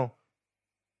in,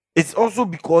 it's also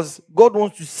because God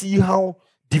wants to see how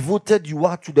devoted you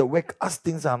are to the work as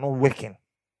things are not working.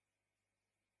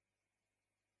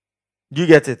 Do you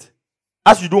get it?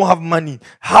 As you don't have money,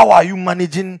 how are you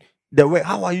managing the work?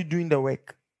 How are you doing the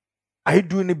work? Are you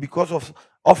doing it because of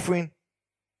offering?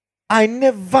 I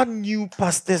never knew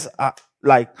pastors are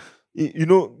like,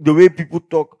 the way people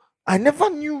talk. I never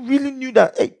really knew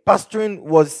that pastoring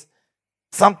was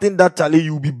something that Charlie,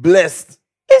 you'll be blessed.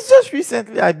 It's just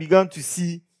recently I began to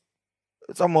see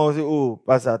someone say, oh,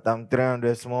 Pastor, I'm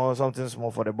 300 small, something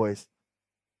small for the boys.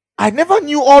 I never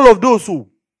knew all of those.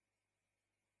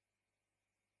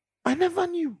 I never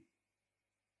knew.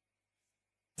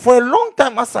 For a long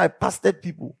time, as I pastored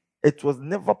people, it was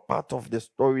never part of the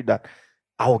story that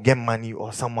I'll get money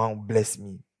or someone will bless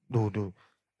me. No.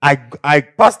 I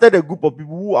pastored a group of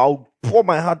people who I'll pour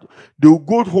my heart. They'll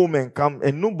go home and come,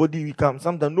 and nobody will come.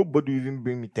 Sometimes nobody will even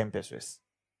bring me 10 pesos.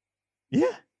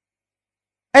 Yeah.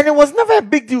 And it was never a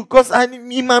big deal because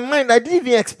in my mind, I didn't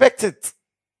even expect it.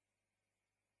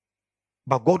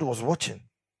 But God was watching.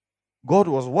 God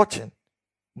was watching.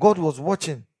 God was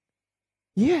watching.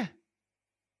 Yeah.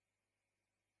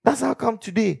 That's how come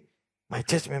today my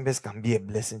church members can be a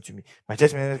blessing to me. My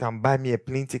church members can buy me a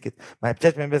plane ticket. My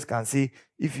church members can say,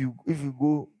 if you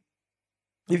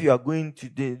are going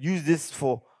to use this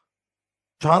for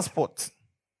transport.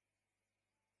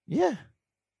 Yeah.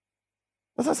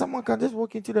 That's how someone can just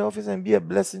walk into the office and be a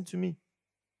blessing to me.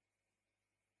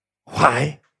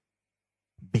 Why?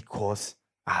 Because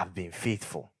I have been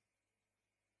faithful.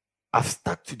 I've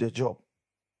stuck to the job.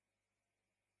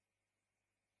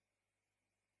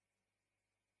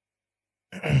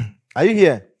 Are you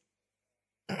here?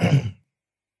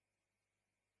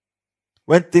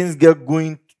 When things get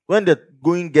going, when the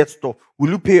going gets tough,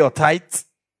 will you pay your tithes?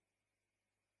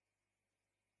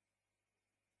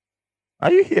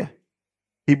 Are you here?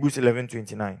 Hebrews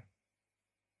 11:29.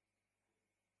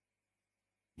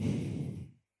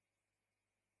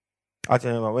 I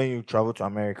tell you, when you travel to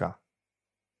America,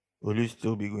 will you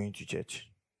still be going to church?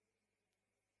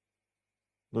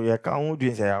 Though you can't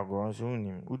do say you're going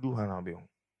soon, who do Hanabi?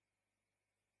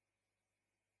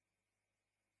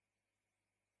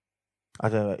 I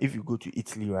tell you, if you go to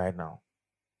Italy right now,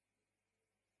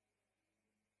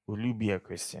 will you be a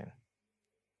Christian?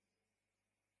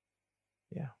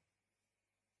 Yeah.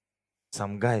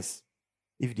 Some guys,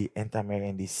 if they enter America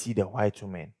and they see the white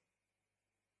woman,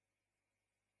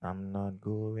 I'm not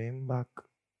going back.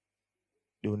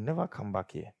 They will never come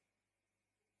back here.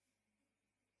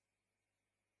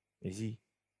 You see,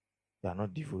 they are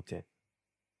not devoted.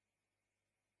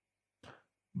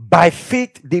 By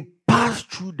faith, they passed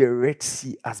through the Red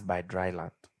Sea as by dry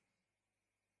land.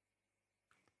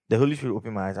 The Holy Spirit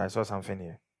opened my eyes. I saw something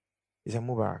here. He said,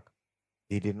 Mubarak,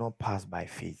 they did not pass by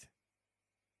faith.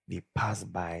 They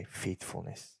passed by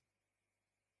faithfulness.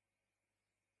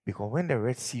 Because when the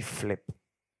Red Sea flipped,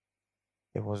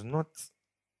 it was not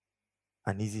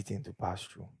an easy thing to pass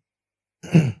through.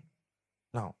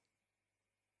 Now,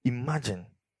 imagine,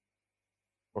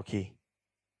 okay,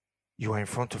 you are in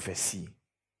front of a sea,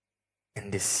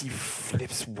 and the sea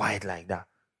flips wide like that.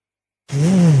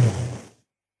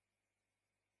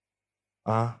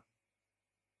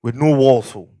 With no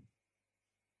walls.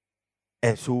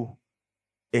 And so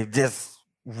it just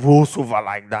rolls over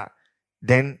like that.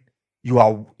 Then you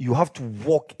have to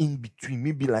walk in between,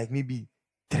 maybe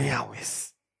 3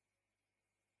 hours.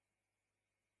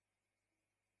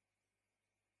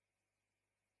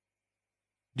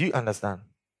 Do you understand?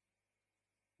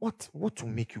 What will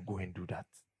make you go and do that?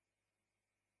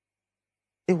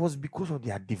 It was because of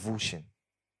their devotion,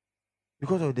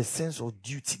 because of the sense of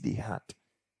duty they had,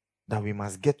 that we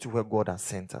must get to where God has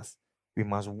sent us. We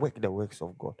must work the works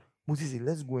of God. Moses said,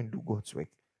 let's go and do God's work.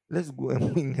 Let's go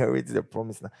and inherit the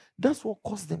promise now. That's what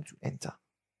caused them to enter.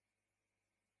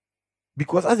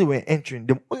 Because as they were entering,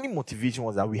 the only motivation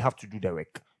was that we have to do the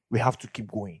work. We have to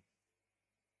keep going.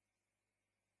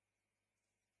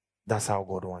 That's how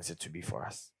God wants it to be for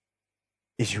us.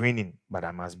 It's raining, but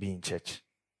I must be in church.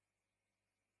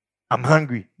 I'm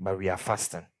hungry, but we are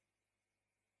fasting.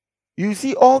 You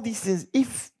see all these things,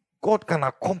 if God can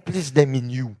accomplish them in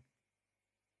you.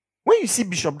 When you see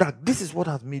Bishop Dag, this is what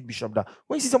has made Bishop Dag.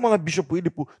 When you see someone like Bishop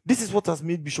Oedipo, this is what has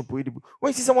made Bishop Oedipo.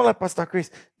 When you see someone like Pastor Chris,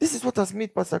 this is what has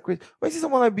made Pastor Chris. When you see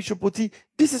someone like Bishop Oti,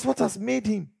 this is what has made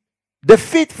him. The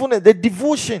faithfulness, the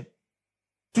devotion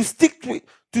to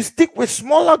stick with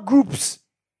smaller groups.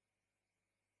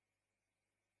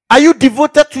 Are you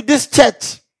devoted to this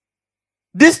church?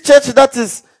 This church that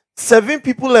is 7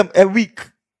 people a week.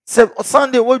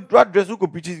 Sunday, what dress who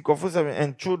could preach it, 7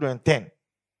 and children 10.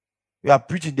 We are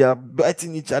preaching, they are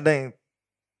biting each other.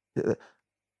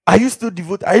 Are you still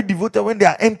devoted? Are you devoted when there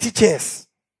are empty chairs?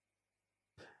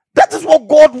 That is what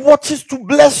God watches to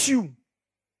bless you.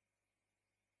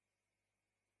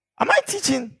 Am I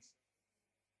teaching?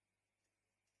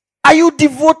 Are you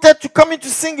devoted to coming to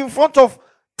sing in front of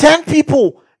 10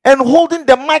 people and holding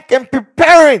the mic and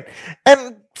preparing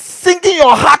and singing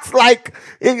your heart like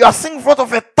you are singing in front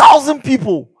of 1,000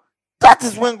 people? That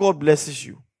is when God blesses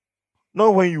you.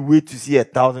 Not when you wait to see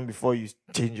 1,000 before you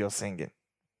change your singing.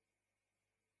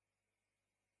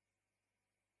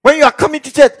 When you are coming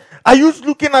to church, are you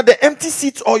looking at the empty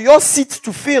seats or your seats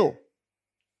to fill?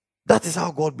 That is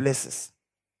how God blesses.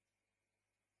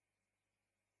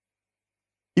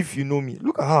 If you know me,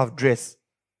 look at how I've dressed.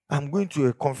 I'm going to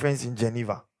a conference in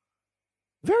Geneva.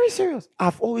 Very serious.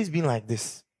 I've always been like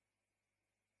this.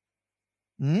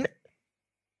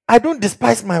 I don't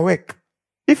despise my work.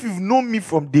 If you've known me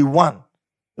from day one,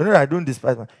 you know that I don't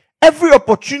despise my. Every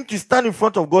opportunity to stand in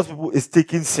front of God's people is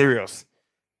taken serious.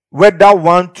 Whether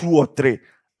 1, 2, or 3.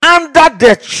 Under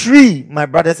the tree, my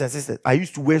brothers and sisters, I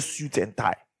used to wear suit and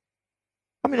tie.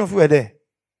 How many of you were there?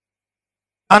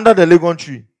 Under the Legon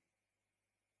tree.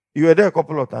 You were there a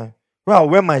couple of times. Well, I'll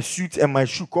wear my suit and my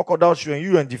shoe, crocodile shoe, and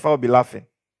you and Difa will be laughing.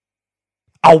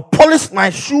 I'll polish my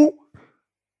shoe.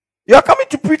 You are coming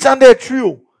to preach under a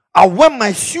tree. I'll wear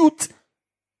my suit,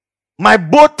 my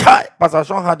bow tie. Pastor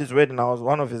Sean had his wedding. I was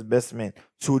one of his best men.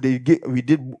 So we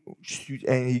did shoot,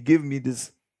 and he gave me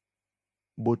this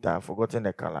bow tie. I've forgotten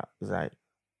the color. It's like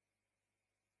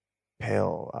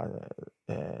pale,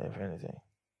 if anything,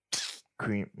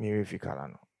 cream, mirror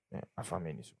color. No,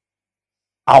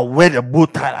 I'll wear the bow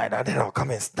tie like that. Then I'll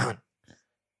come and stand.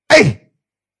 Hey,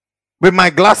 with my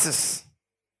glasses.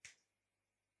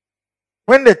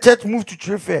 When the church moved to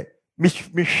Trefair, me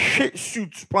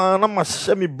suits,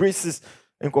 me braces,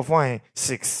 and go find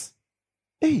 6.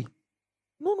 Hey,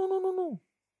 no.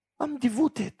 I'm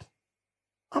devoted.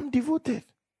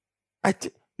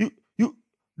 You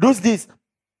those days.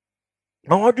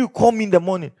 And what do you call me in the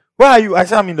morning? Where are you? I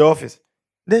say I'm in the office.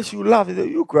 Then she will laugh. She say,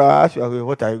 you cry.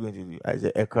 What are you going to do? I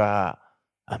say, Ekra,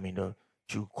 I'm in the.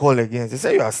 She will call again. They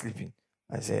say you are sleeping.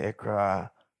 I say, Ekra,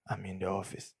 I'm in the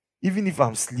office. Even if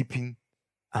I'm sleeping,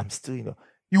 I'm still,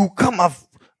 you come,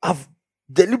 I've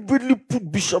deliberately put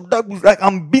Bishop Douglas like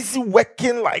I'm busy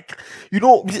working, like,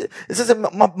 it says,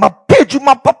 my page,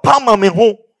 my papa, my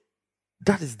home.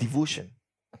 That is devotion.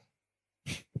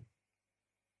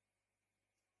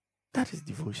 That is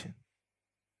devotion.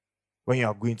 When you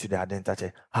are going to the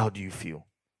identity, how do you feel?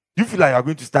 Do you feel like you are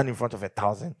going to stand in front of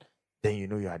 1,000? Then you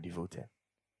know you are devoted.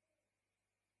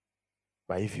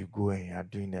 But if you go and you are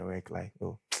doing the work like,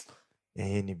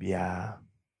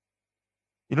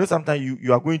 sometimes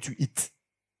you are going to eat,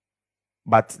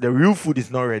 but the real food is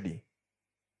not ready.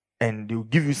 And they'll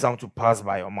give you something to pass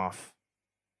by your mouth.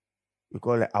 We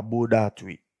call it aboda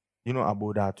tui. You know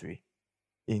aboda tui?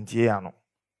 In Tiano.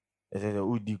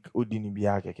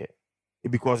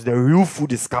 Because the real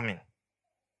food is coming.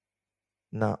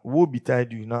 Now, wo be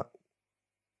tied you na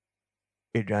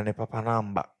Adriane Papa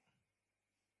Namba.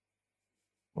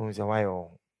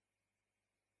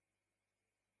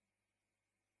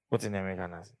 What's in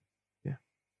American? Yeah.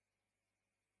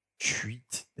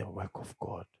 Treat the work of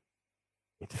God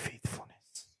with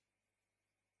faithfulness.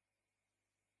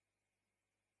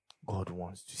 God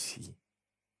wants to see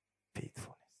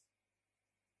faithfulness.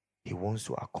 He wants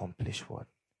to accomplish what?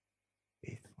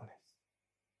 Faithfulness.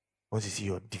 He wants to see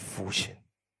your devotion.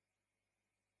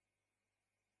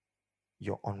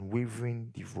 Your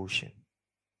unwavering devotion.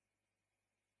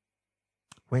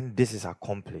 When this is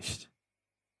accomplished,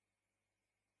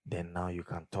 then now you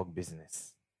can talk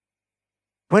business.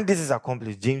 When this is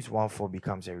accomplished, James 1:4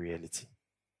 becomes a reality.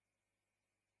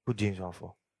 Put James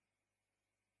 1:4.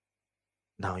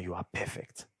 Now you are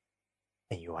perfect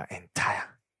and you are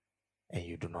entire and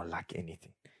you do not lack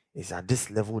anything. It's at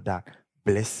this level that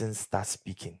blessings start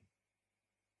speaking.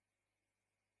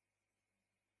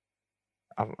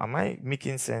 Am I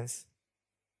making sense?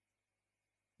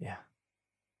 Yeah.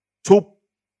 So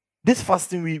this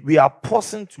fasting, we are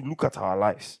pausing to look at our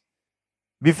lives.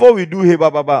 Before we do hey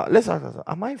baba, let's ask ourselves,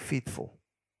 am I faithful?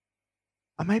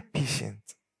 Am I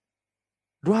patient?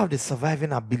 Do I have the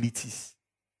surviving abilities?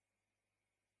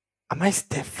 Am I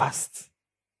steadfast?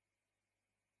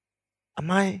 Am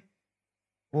I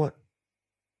what?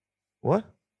 What?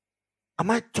 Am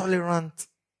I tolerant?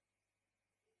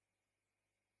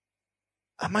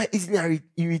 Am I easily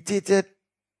irritated?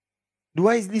 Do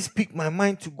I easily speak my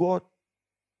mind to God?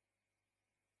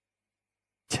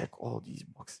 Check all these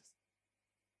boxes.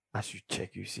 As you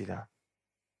check, you see that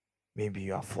maybe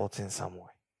you are faulting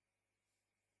somewhere.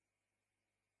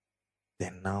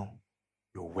 Then now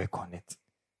you work on it.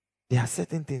 There are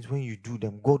certain things when you do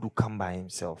them, God will come by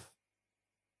himself.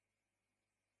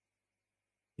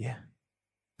 Yeah.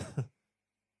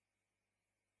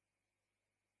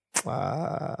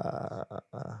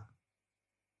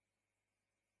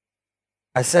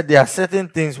 I said there are certain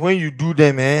things when you do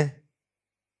them,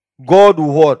 God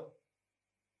will what?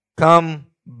 Come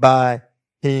by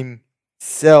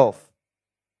himself.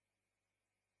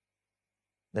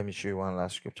 Let me show you one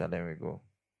last scripture, then we go.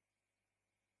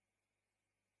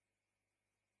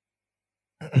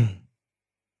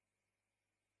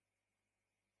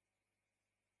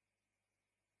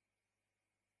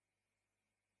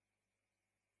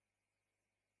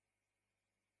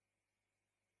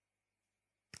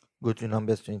 Go to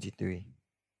Numbers 23.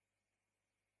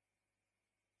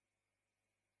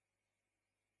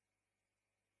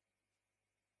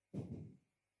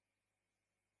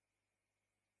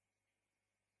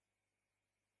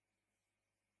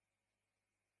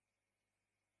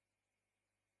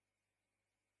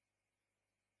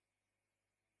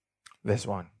 Verse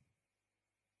 1.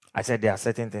 I said there are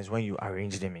certain things when you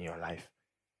arrange them in your life,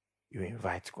 you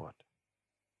invite God.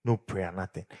 No prayer,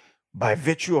 nothing. By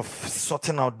virtue of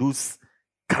sorting out those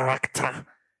character,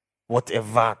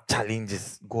 whatever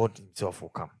challenges, God himself will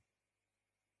come.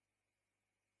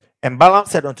 And Balaam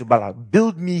said unto Balak,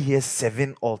 build me here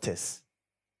 7 altars.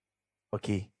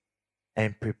 Okay.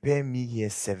 And prepare me here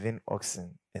 7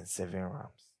 oxen and 7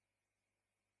 rams.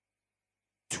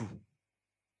 2.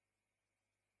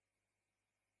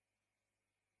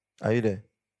 Are you there?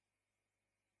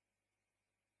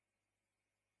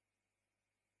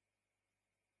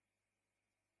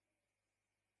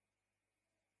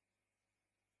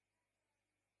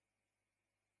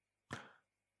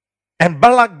 And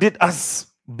Balak did as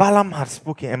Balaam had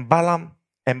spoken, and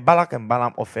Balak and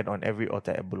Balaam offered on every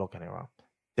altar a bullock and a ram.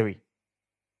 3.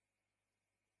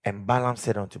 And Balaam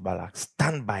said unto Balak,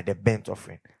 stand by the burnt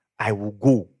offering. I will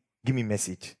go. Give me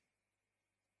message.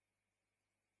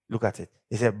 Look at it.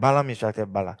 He said, Balaam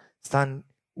instructed Balak, stand,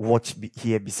 watch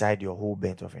here beside your whole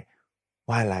burnt offering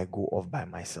while I go off by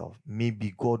myself.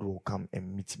 Maybe God will come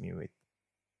and meet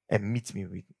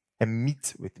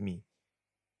with me.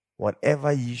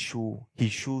 Whatever he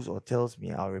shows or tells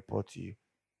me, I'll report to you.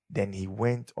 Then he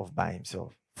went off by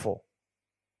himself. 4.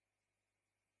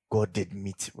 God did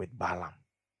meet with Balaam.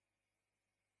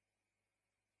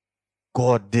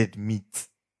 God did meet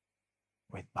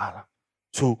with Balaam.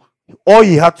 So all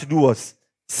he had to do was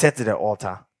set the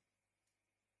altar.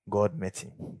 God met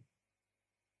him.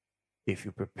 If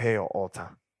you prepare your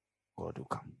altar, God will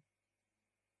come.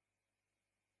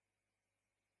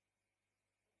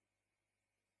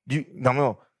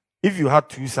 If you had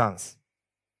 2 sons,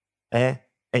 and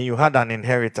you had an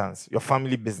inheritance, your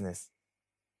family business,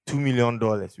 $2 million.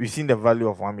 We've seen the value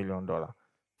of $1 million.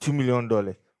 $2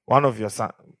 million. One of your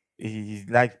sons, he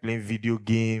likes playing video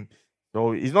game.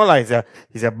 So it's not like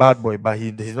he's a bad boy, but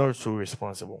he's not so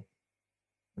responsible.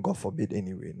 God forbid,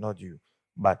 anyway, not you.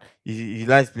 But he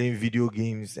likes playing video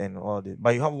games and all this.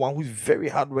 But you have one who's very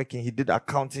hardworking. He did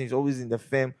accounting. He's always in the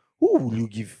firm. Who will you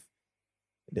give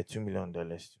the $2 million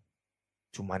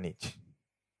to manage?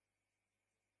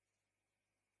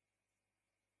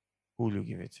 Who will you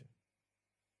give it to?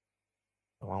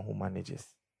 The one who manages.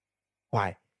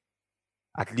 Why?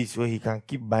 At least so he can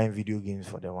keep buying video games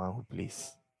for the one who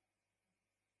plays.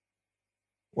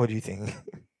 What do you think?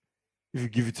 If you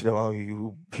give it to the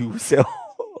one, he will sell.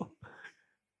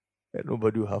 And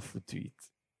nobody will have food to eat.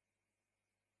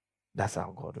 That's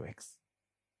how God works.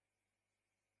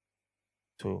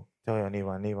 So tell your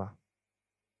neighbor,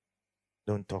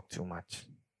 don't talk too much.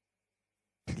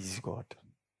 Please God.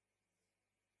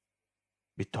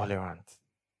 Be tolerant.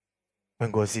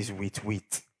 When God says wait.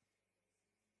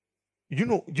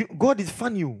 God is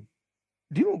funny.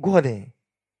 Do you know God?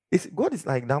 God is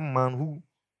like that man who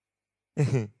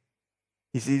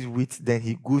he says wait, then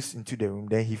he goes into the room,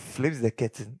 then he flips the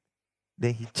curtain,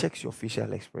 then he checks your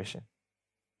facial expression.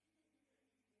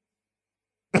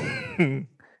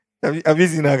 Have you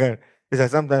seen that guy? It's like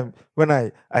sometimes when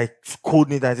I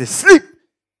scold it, I say sleep.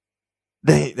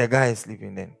 Then the guy is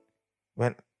sleeping. Then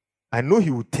when I know he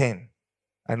will turn,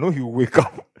 I know he will wake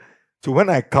up. So when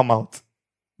I come out,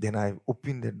 then I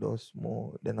open the door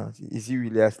small. Then I'll see, is he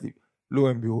really asleep? Lo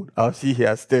and behold, I'll see he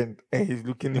has turned and he's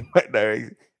looking in my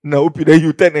direction. Now open, then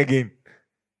you turn again.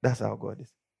 That's how God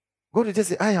is. God will just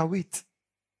say, Aya, wait.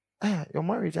 Aya, your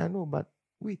marriage, I know, but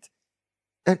wait.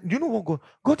 And you know what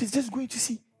God is just going to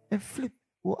see and flip.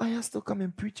 Will Aya still come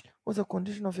and preach? What's the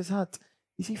condition of his heart?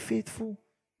 Is he faithful?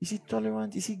 Is he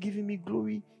tolerant? Is he giving me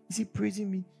glory? Is he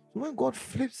praising me? So when God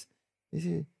flips, he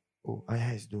say, oh,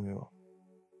 Aya is doing well.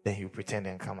 Then he'll pretend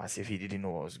and come as if he didn't know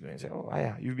what was going on. Say, oh,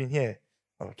 Aya, you've been here.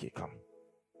 Okay, come.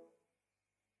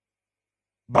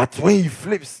 But when he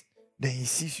flips, then he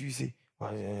sees you, say,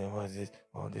 what's this?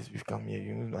 All this, we've come here.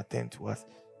 You need to attend to us.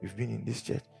 We've been in this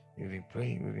church. We've been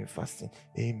praying. We've been fasting.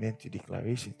 Amen to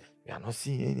declarations. We are not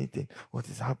seeing anything. What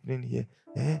is happening here?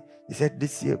 He said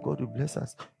this year God will bless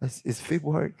us. It's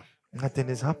February. Nothing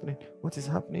is happening. What is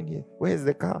happening here? Where is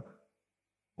the car?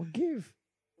 Give.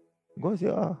 God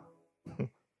said,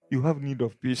 you have need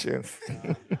of patience.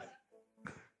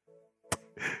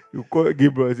 You call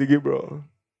Gabriel. Say, Gabriel.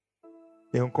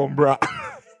 Yankombra.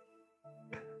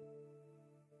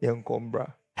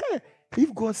 Yankombra. Hey,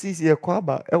 if God sees here,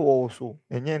 Kwaba, also,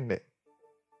 and yende.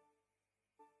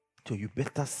 So you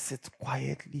better sit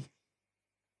quietly,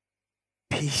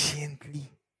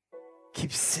 patiently,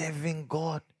 keep serving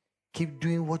God, keep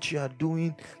doing what you are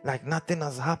doing like nothing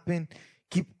has happened,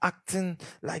 keep acting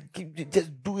like keep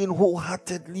just doing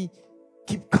wholeheartedly,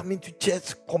 keep coming to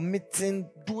church, committing,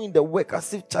 doing the work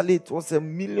as if Charlie it was $1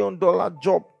 million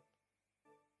job.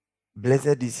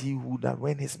 Blessed is he who that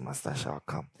when his master shall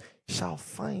come, shall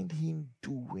find him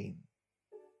doing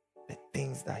the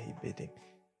things that he bid him.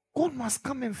 God must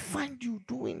come and find you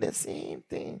doing the same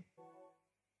thing,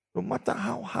 no matter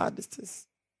how hard it is.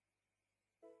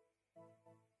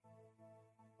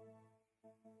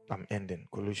 I'm ending.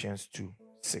 Colossians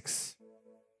 2:6.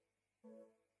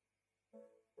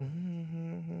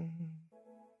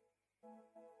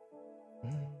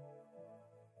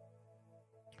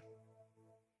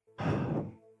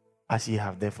 As ye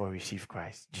have therefore received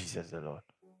Christ, Jesus the Lord,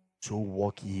 so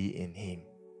walk ye in him.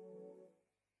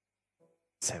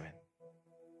 7.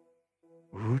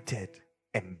 Rooted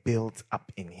and built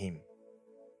up in him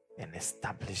and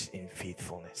established in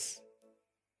faithfulness,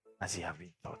 as ye have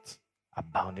been taught,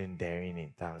 abounding therein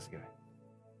in thanksgiving.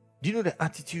 Do you know the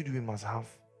attitude we must have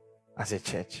as a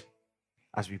church?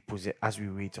 As we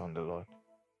wait on the Lord,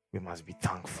 we must be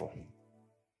thankful.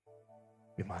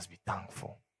 We must be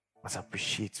thankful. Must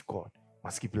appreciate God.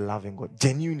 Must keep loving God.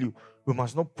 Genuinely, we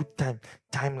must not put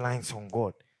timelines on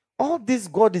God. All this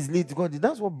God is late. God,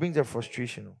 that's what brings a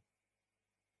frustration.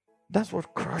 That's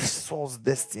what crushed Saul's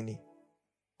destiny.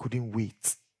 Couldn't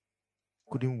wait.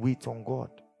 Couldn't wait on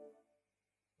God.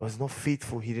 Was not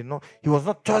faithful. He was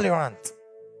not tolerant.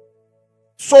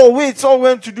 Saul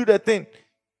went to do the thing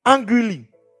angrily.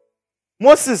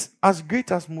 Moses, as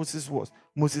great as Moses was,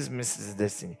 Moses missed his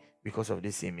destiny because of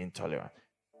the same intolerance,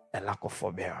 a lack of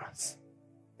forbearance.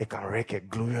 It can wreck a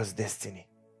glorious destiny,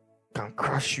 can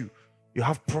crush you. You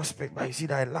have prospect, but you see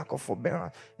that a lack of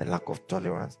forbearance, a lack of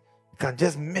tolerance, can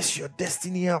just mess your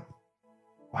destiny up.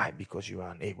 Why? Because you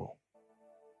are unable.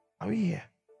 Are we here?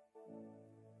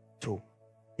 So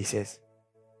he says,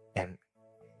 and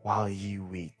while ye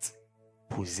wait,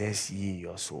 possess ye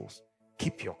your souls.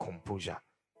 Keep your composure.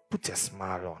 Put a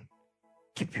smile on.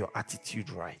 Keep your attitude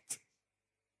right.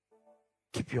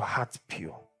 Keep your heart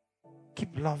pure.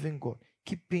 Keep loving God.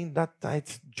 Keep paying that tithe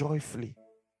joyfully.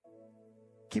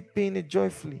 Keep paying it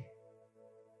joyfully.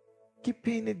 Keep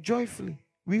paying it joyfully.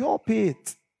 We all pay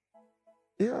it.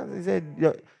 Yeah, he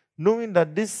said, knowing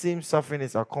that this same suffering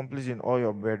is accomplished in all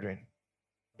your brethren.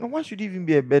 Now, why should it even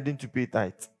be a burden to pay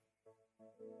tithe?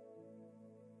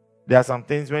 There are some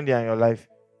things when they are in your life,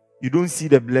 you don't see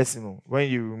the blessing. When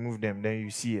you remove them, then you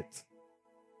see it.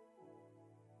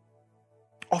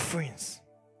 Offerings,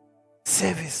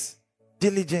 service,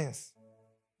 diligence.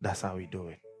 That's how we do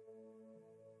it.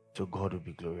 So God will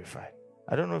be glorified.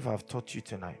 I don't know if I've taught you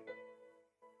tonight.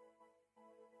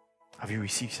 Have you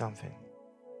received something?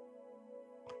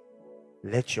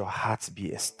 Let your hearts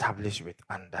be established with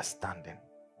understanding.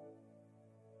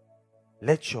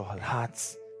 Let your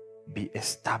hearts be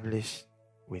established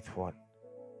with what?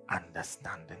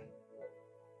 Understanding.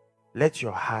 Let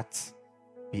your hearts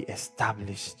be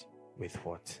established with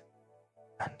what?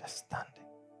 Understanding.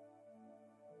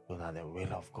 So that the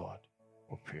will of God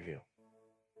will prevail.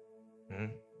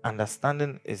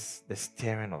 Understanding is the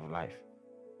steering of life.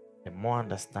 The more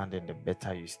understanding, the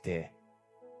better you steer,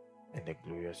 and the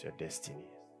glorious your destiny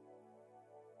is.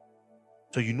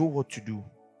 So you know what to do.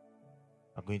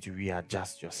 You're going to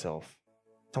readjust yourself.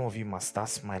 Some of you must start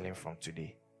smiling from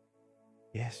today.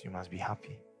 Yes, you must be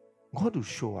happy. God will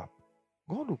show up.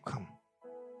 God will come.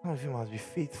 Some of you must be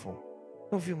faithful.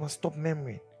 Some of you must stop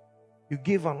memory. You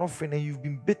gave an offering and you've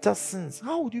been bitter since.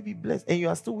 How would you be blessed? And you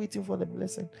are still waiting for the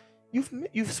blessing.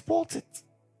 You've spoiled it.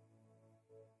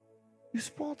 You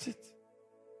spoiled it.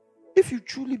 If you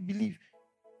truly believe,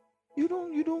 you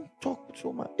don't talk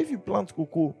so much. If you plant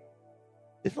cocoa,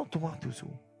 it's not tomatoes.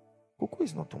 Cocoa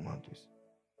is not tomatoes.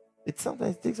 It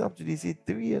sometimes takes up to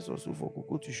 3 years or so for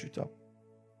cocoa to shoot up.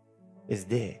 It's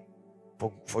there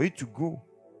for it to grow.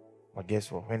 But guess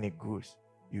what? When it grows,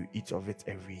 you eat of it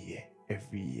every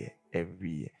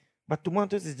year. But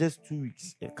tomatoes is just 2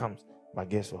 weeks. It comes. But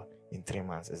guess what? In 3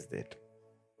 months, it's dead.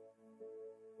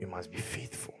 You must be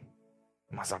faithful.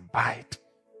 You must abide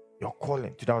your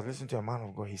calling. Today I was listening to a man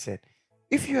of God. He said,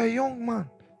 if you're a young man,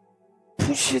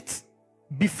 push it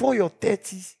before your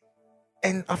 30s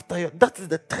and after that is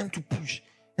the time to push.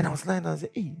 And I was lying and I said,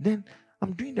 hey, then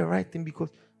I'm doing the right thing because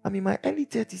I'm in my early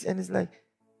 30s and it's like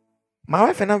my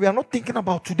wife and I, we are not thinking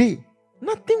about today.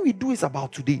 Nothing we do is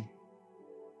about today.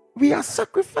 We are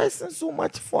sacrificing so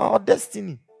much for our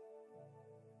destiny.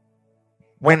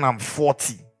 When I'm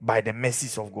 40, by the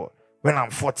mercies of God, when I'm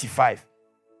 45,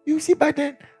 you see, by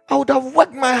then, I would have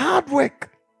worked my hard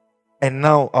work. And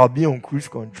now I'll be on cruise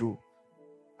control.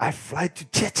 I fly to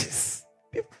churches.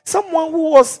 Someone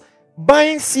who was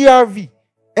buying CRV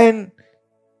and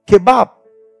kebab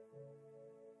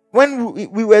when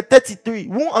we were 33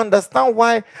 won't understand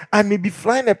why I may be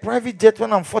flying a private jet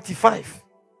when I'm 45.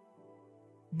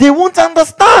 They won't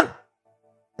understand.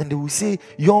 And they will say,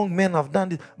 young men have done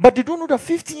this. But they don't know that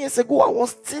 15 years ago, I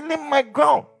was tilling my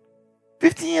ground.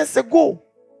 15 years ago,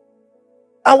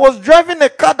 I was driving a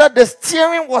car that the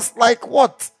steering was like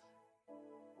what?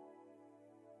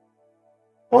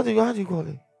 How do you call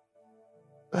it?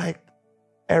 Like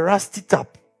a rusty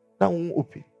tap that won't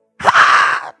open.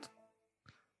 Hard!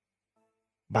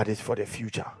 But it's for the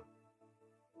future.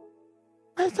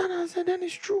 I said, then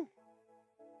it's true.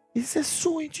 He says,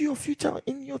 sow into your future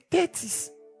in your 30s.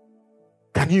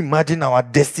 Can you imagine our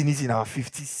destinies in our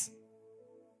 50s?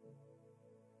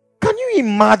 Can you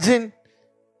imagine?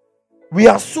 We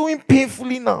are sowing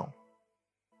painfully now.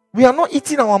 We are not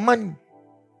eating our money.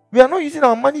 We are not using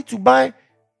our money to buy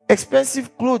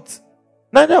expensive clothes.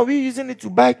 Neither are we using it to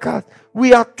buy cars.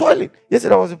 We are toiling.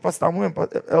 Yesterday I was with Pastor Amu and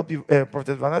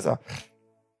Prophet Vanessa.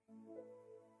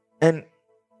 And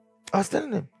I was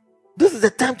telling them, this is the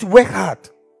time to work hard.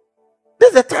 This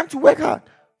is the time to work hard.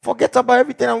 Forget about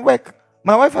everything and work.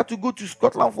 My wife had to go to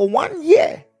Scotland for 1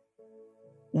 year.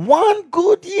 1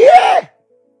 good year.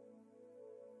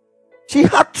 She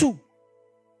had to.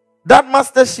 That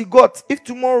master she got, if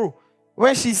tomorrow,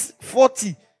 when she's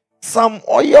 40, some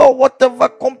oil, whatever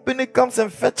company comes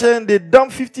and fetch her and they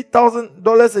dump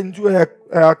 $50,000 into her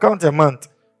account a month,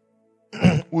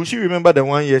 will she remember the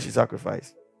 1 year she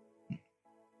sacrificed?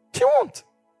 She won't.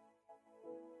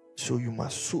 So you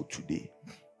must sow today.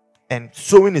 And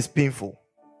sowing is painful.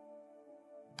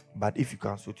 But if you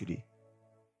can sow today.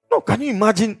 No, can you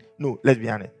imagine? No, let's be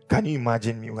honest. Can you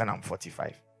imagine me when I'm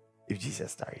 45? If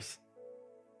Jesus dies?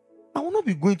 I will not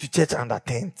be going to church under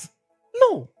tent.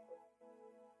 No.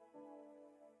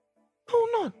 I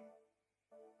will not.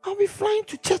 I'll be flying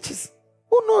to churches.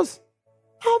 Who knows?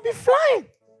 I'll be flying.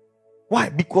 Why?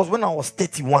 Because when I was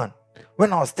 31,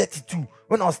 when I was 32,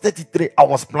 when I was 33, I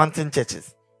was planting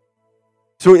churches.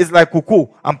 So it's like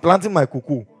cocoa. I'm planting my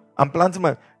cocoa.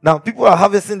 Now people are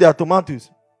harvesting their tomatoes.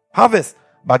 Harvest.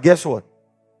 But guess what?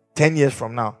 10 years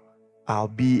from now, I'll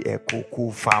be a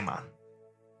cocoa farmer.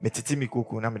 Metiti mi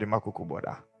cocoa na me de ma cocoa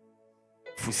border.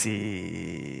 Fusi.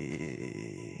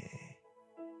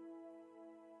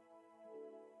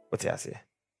 What I say?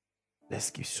 Let's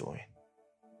keep sowing.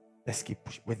 Let's keep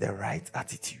pushing with the right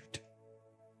attitude.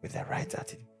 With the right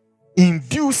attitude. In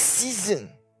due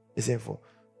season. He said for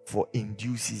in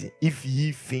due season. If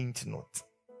ye faint not.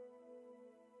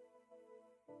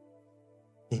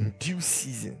 In due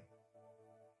season.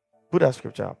 Put that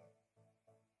scripture up.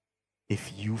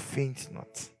 If you faint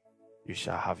not, you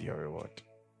shall have your reward.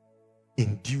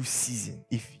 In due season,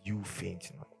 if you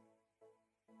faint not.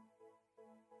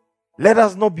 Let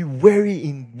us not be weary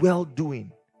in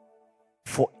well-doing,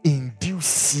 for in due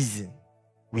season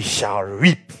we shall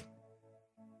reap.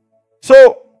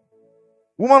 So,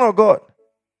 woman of God,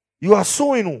 you are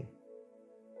sowing.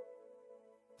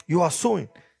 You are sowing.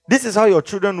 This is how your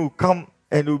children will come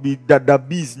and it will be dada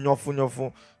bees,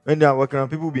 nyofo. When they are working around,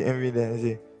 people will be envying them and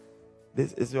say,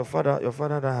 this is your father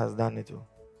that has done it.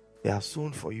 They are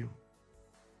sown for you.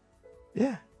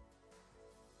 Yeah.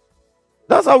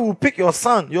 That's how we'll pick your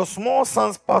son, your small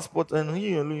son's passport, and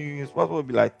his passport will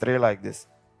be like 3 like this.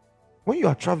 When you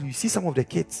are traveling, you see some of the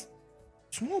kids.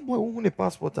 Small boy who a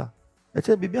passport. I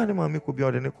tell baby, I'm going to be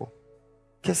on the neck.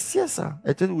 I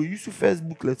tell you, we used to first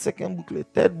booklet, second booklet,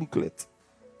 third booklet.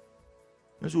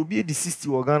 And so we'll be the 60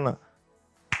 organa.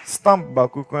 Stamp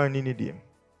back and in the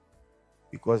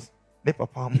because ne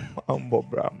papa am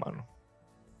bobra man.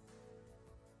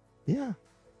 Yeah.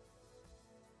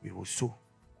 We will sow.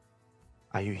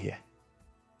 Are you here?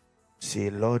 Say,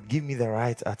 Lord, give me the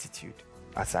right attitude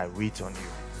as I wait on you.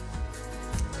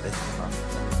 Let's pray.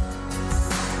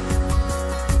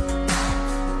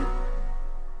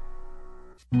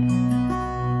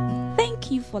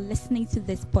 Thank you for listening to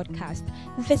this podcast.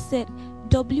 Visit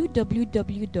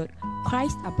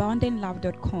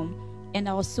www.christaboundinglove.com and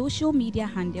our social media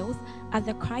handles at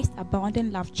the Christ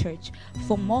Abounding Love Church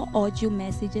for more audio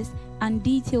messages and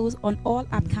details on all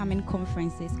upcoming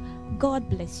conferences. God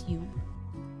bless you.